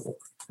powerful for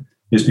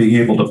is being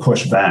able to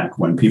push back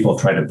when people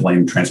try to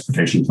blame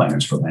transportation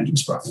planners for land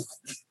use problems.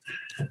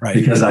 Right.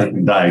 Because I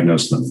can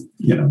diagnose them,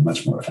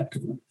 much more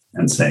effectively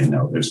and say,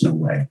 no, there's no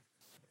way.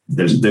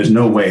 There's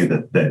no way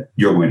that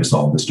you're going to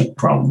solve this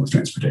problem with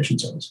transportation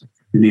service.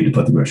 You need to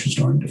put the grocery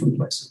store in a different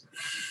place.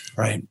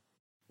 Right.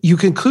 You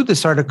conclude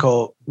this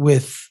article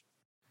with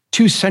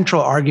two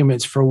central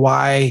arguments for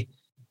why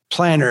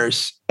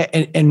planners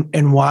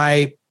and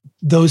why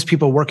those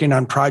people working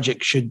on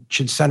projects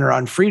should center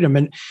on freedom.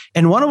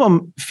 And one of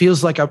them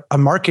feels like a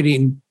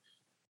marketing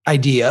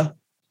idea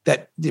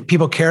that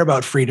people care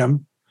about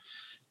freedom.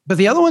 But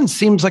the other one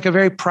seems like a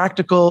very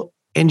practical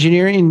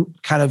engineering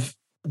kind of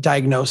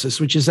diagnosis,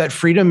 which is that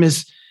freedom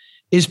is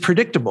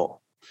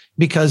predictable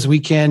because we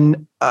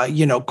can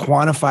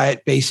quantify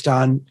it based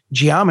on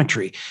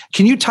geometry.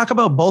 Can you talk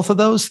about both of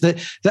those? The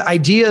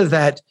idea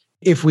that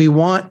if we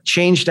want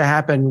change to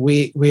happen,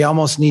 we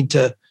almost need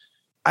to.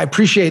 I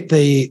appreciate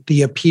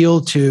the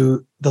appeal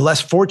to the less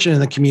fortunate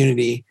in the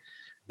community,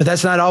 but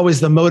that's not always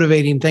the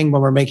motivating thing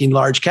when we're making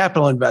large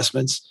capital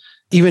investments,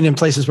 even in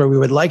places where we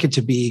would like it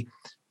to be.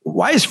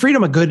 Why is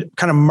freedom a good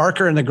kind of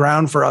marker in the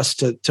ground for us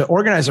to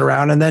organize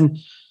around? And then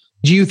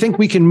do you think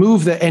we can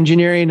move the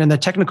engineering and the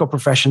technical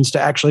professions to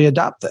actually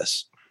adopt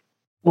this?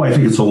 Well, I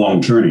think it's a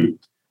long journey.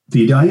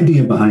 The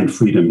idea behind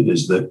freedom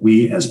is that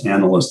we as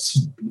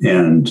analysts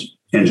and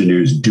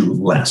engineers do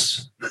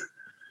less.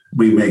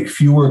 We make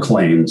fewer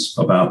claims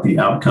about the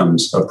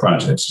outcomes of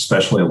projects,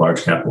 especially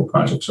large capital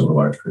projects over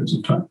large periods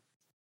of time.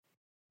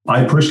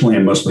 I personally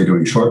am mostly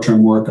doing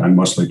short-term work. I'm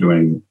mostly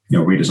doing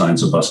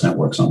redesigns of bus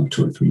networks on a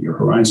 2 or 3 year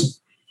horizon.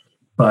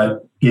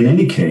 But in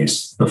any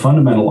case, the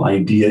fundamental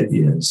idea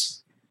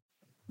is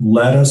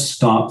let us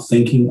stop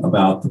thinking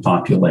about the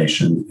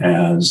population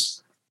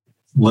as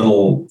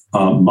little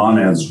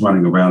monads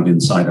running around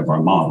inside of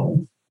our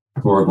model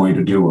who are going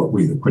to do what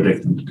we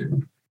predict them to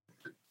do.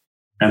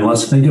 And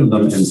let's think of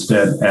them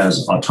instead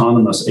as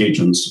autonomous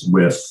agents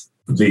with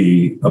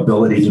the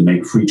ability to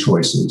make free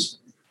choices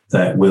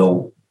that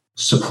will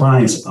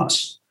surprise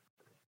us.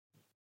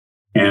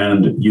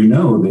 And you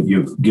know that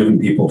you've given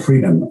people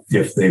freedom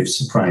if they've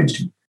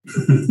surprised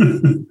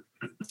you.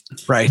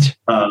 Right.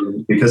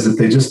 Because if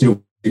they just do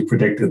what you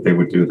predicted they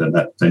would do,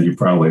 then you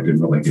probably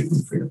didn't really give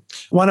them freedom.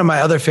 One of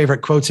my other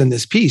favorite quotes in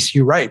this piece,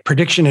 you write,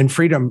 prediction and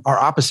freedom are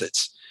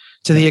opposites.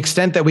 To the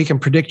extent that we can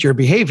predict your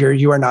behavior,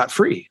 you are not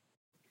free.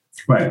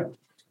 Right.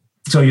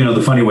 So,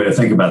 the funny way to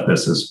think about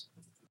this is,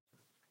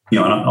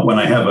 when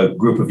I have a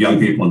group of young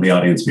people in the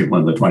audience, people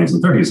in the 20s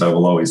and 30s, I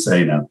will always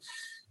say, now,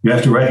 you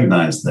have to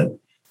recognize that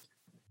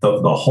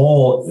the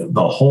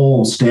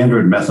whole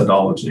standard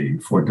methodology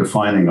for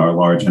defining our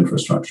large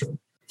infrastructure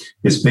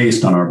is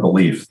based on our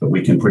belief that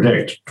we can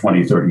predict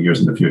 20, 30 years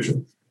in the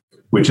future,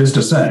 which is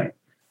to say,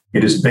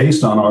 it is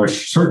based on our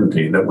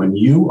certainty that when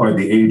you are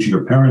the age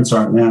your parents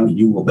are now,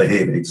 you will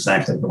behave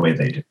exactly the way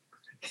they do.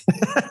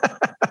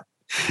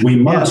 We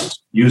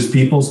must use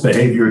people's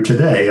behavior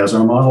today as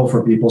our model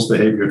for people's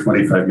behavior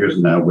 25 years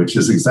from now, which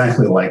is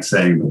exactly like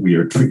saying that we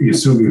are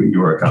assuming that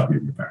you are a copy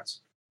of your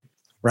parents.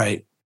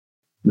 Right.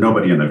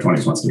 Nobody in their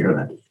 20s wants to hear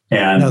that.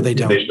 And no, they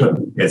don't. They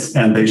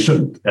shouldn't. They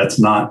shouldn't. That's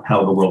not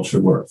how the world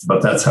should work,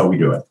 but that's how we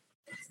do it.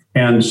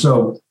 And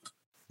so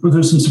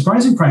there's some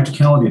surprising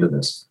practicality to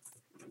this.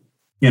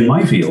 In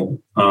my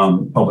field,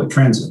 public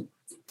transit,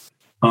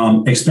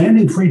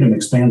 expanding freedom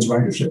expands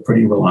ridership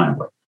pretty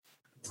reliably.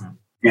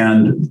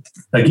 And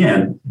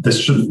again,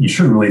 you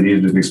shouldn't really need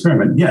to do an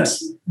experiment.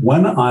 Yes,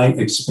 when I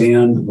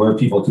expand where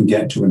people can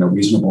get to in a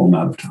reasonable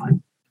amount of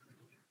time,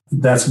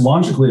 that's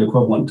logically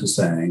equivalent to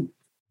saying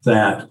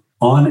that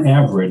on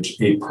average,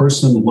 a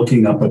person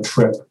looking up a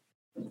trip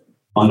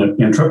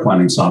in trip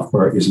planning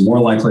software is more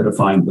likely to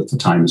find that the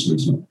time is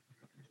reasonable.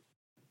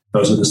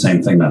 Those are the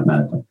same thing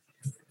mathematically.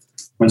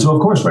 And so,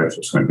 of course, ridership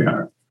is going to be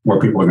higher.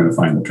 More people are going to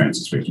find the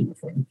transit's reasonable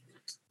for them.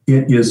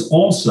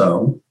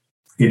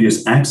 It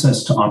is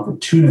access to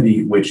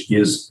opportunity, which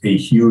is a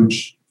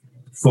huge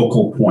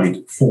focal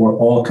point for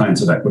all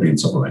kinds of equity and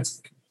civil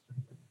rights.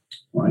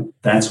 Right?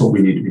 That's what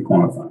we need to be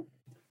quantifying.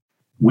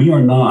 We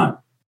are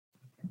not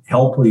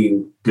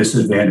helping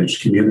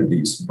disadvantaged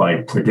communities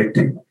by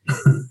predicting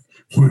them.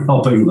 We're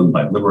helping them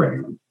by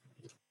liberating them.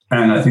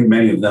 And I think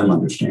many of them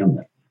understand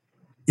that.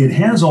 It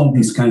has all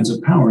these kinds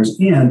of powers,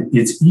 and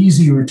it's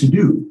easier to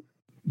do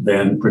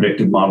than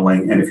predictive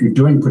modeling. And if you're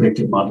doing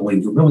predictive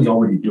modeling, you're really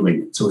already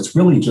doing it. So it's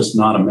really just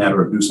not a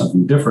matter of do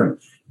something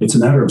different. It's a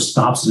matter of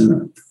stop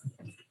sooner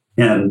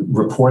and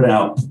report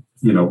out,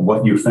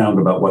 what you found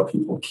about what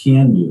people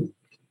can do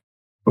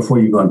before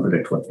you go and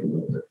predict what they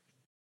will do.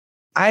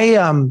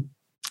 I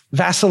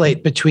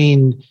vacillate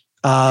between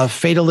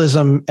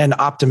fatalism and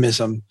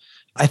optimism.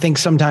 I think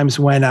sometimes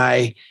when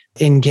I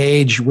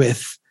engage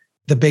with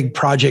the big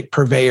project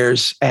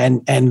purveyors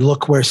and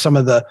look where some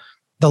of the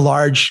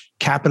large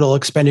capital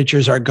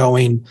expenditures are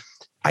going,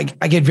 I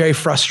get very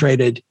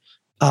frustrated.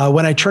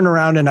 When I turn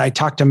around and I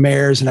talk to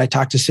mayors and I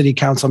talk to city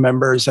council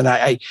members and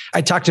I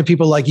talk to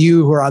people like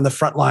you who are on the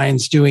front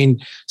lines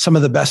doing some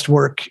of the best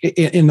work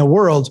in the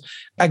world,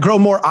 I grow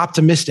more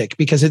optimistic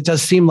because it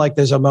does seem like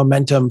there's a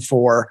momentum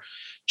for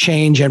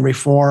change and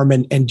reform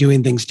and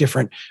doing things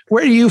different.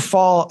 Where do you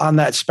fall on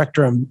that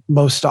spectrum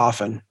most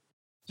often?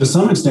 To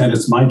some extent,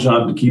 it's my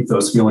job to keep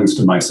those feelings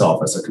to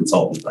myself as a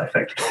consultant, I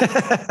think.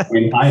 I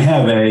mean, I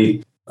have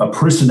a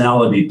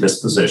personality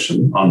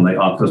disposition on the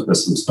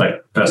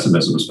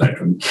pessimism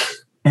spectrum.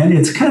 And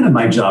it's kind of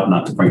my job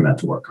not to bring that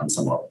to work on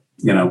some level.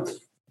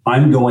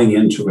 I'm going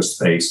into a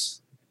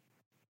space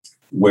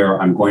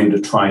where I'm going to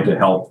try to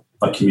help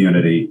a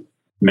community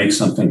make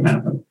something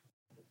happen.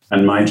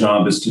 And my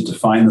job is to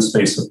define the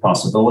space of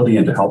possibility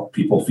and to help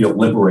people feel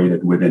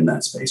liberated within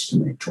that space to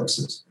make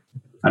choices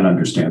and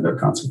understand their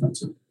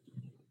consequences.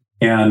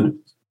 And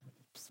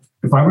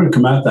if I were to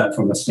come at that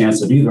from the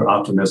stance of either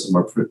optimism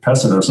or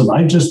pessimism,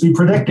 I'd just be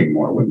predicting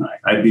more, wouldn't I?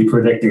 I'd be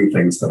predicting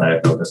things that I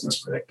have no business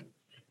predicting.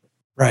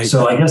 Right.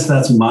 So I guess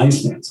that's my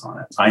stance on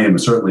it. I am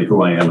certainly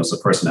who I am as a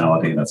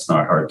personality, and it's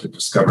not hard to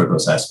discover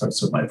those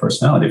aspects of my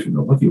personality if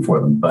you're looking for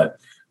them. But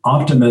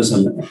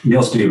optimism,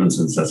 Neil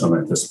Stephenson says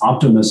something like this,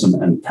 optimism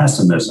and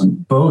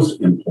pessimism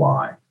both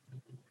imply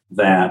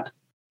that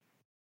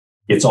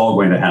it's all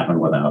going to happen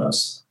without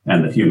us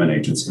and that human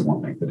agency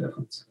won't make the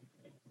difference.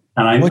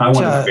 And I want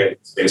to create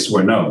a space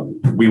where, no,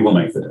 we will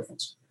make the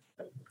difference.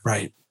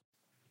 Right.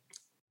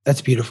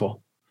 That's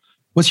beautiful.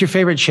 What's your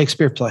favorite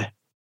Shakespeare play?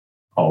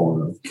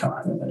 Oh,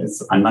 God.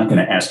 I'm not going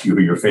to ask you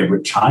who your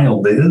favorite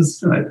child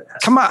is.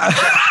 Come on.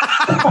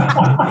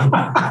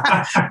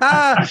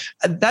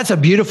 That's a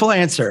beautiful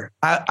answer.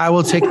 I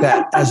will take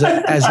that as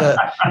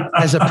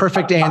a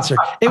perfect answer.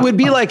 It would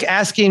be like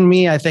asking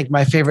me, I think,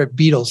 my favorite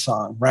Beatles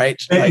song,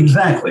 right? Like,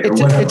 exactly.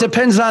 It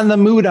depends on the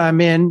mood I'm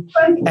in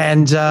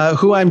and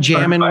who I'm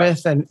jamming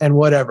with and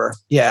whatever.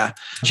 Yeah.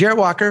 Jarrett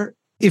Walker,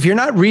 if you're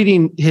not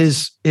reading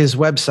his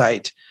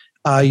website,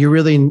 you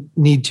really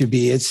need to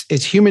be.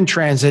 It's Human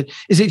Transit.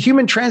 Is it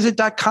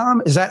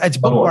humantransit.com? It's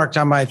bookmarked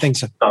on my thing.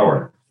 So.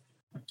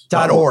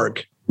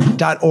 .org.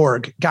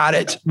 Got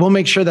it. We'll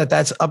make sure that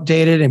that's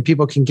updated and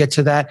people can get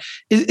to that.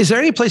 Is there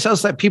any place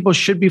else that people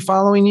should be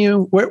following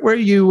you? Where are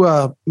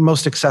you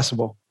most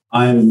accessible?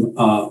 I'm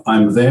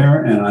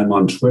there and I'm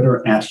on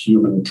Twitter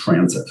 @Human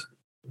Transit.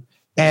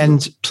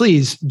 And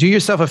please do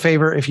yourself a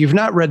favor. If you've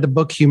not read the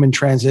book Human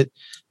Transit,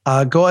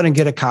 go out and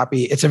get a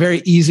copy. It's a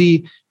very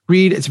easy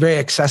read. It's very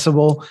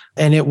accessible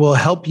and it will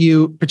help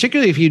you,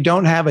 particularly if you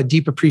don't have a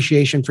deep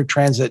appreciation for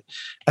transit.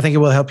 I think it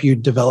will help you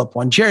develop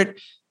one.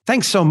 Jarrett,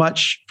 thanks so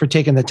much for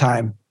taking the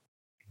time.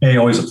 Hey,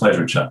 always a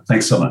pleasure, Chuck.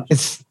 Thanks so much.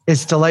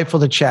 It's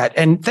delightful to chat.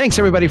 And thanks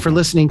everybody for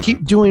listening.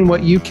 Keep doing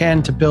what you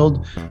can to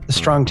build a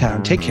strong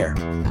town. Take care.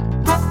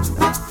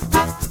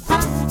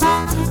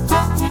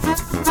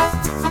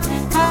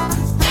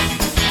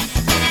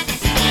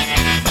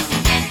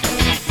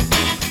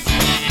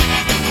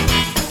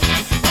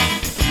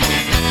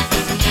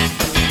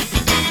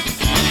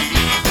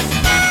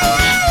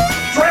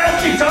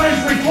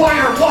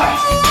 Require what?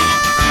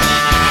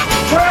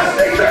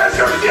 Drastic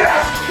measures,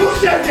 yes! Who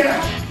said that?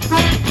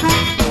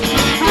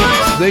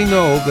 They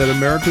know that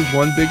America's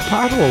one big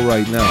pothole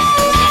right now.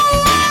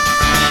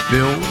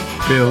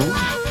 Bill.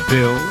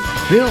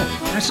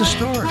 That's the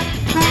story.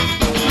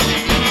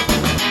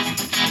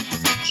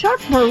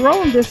 Chuck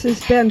Maroon, this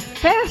has been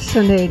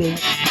fascinating.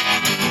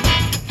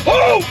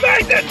 Who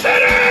made the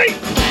city?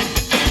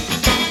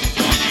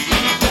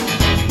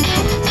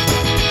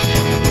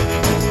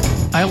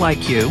 I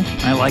like you.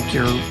 I like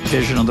your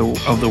vision of the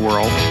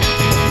world.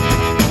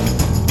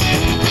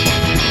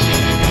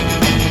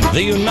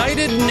 The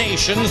United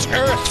Nations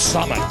Earth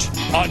Summit,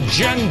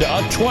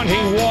 Agenda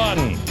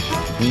 21.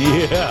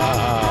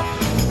 Yeah.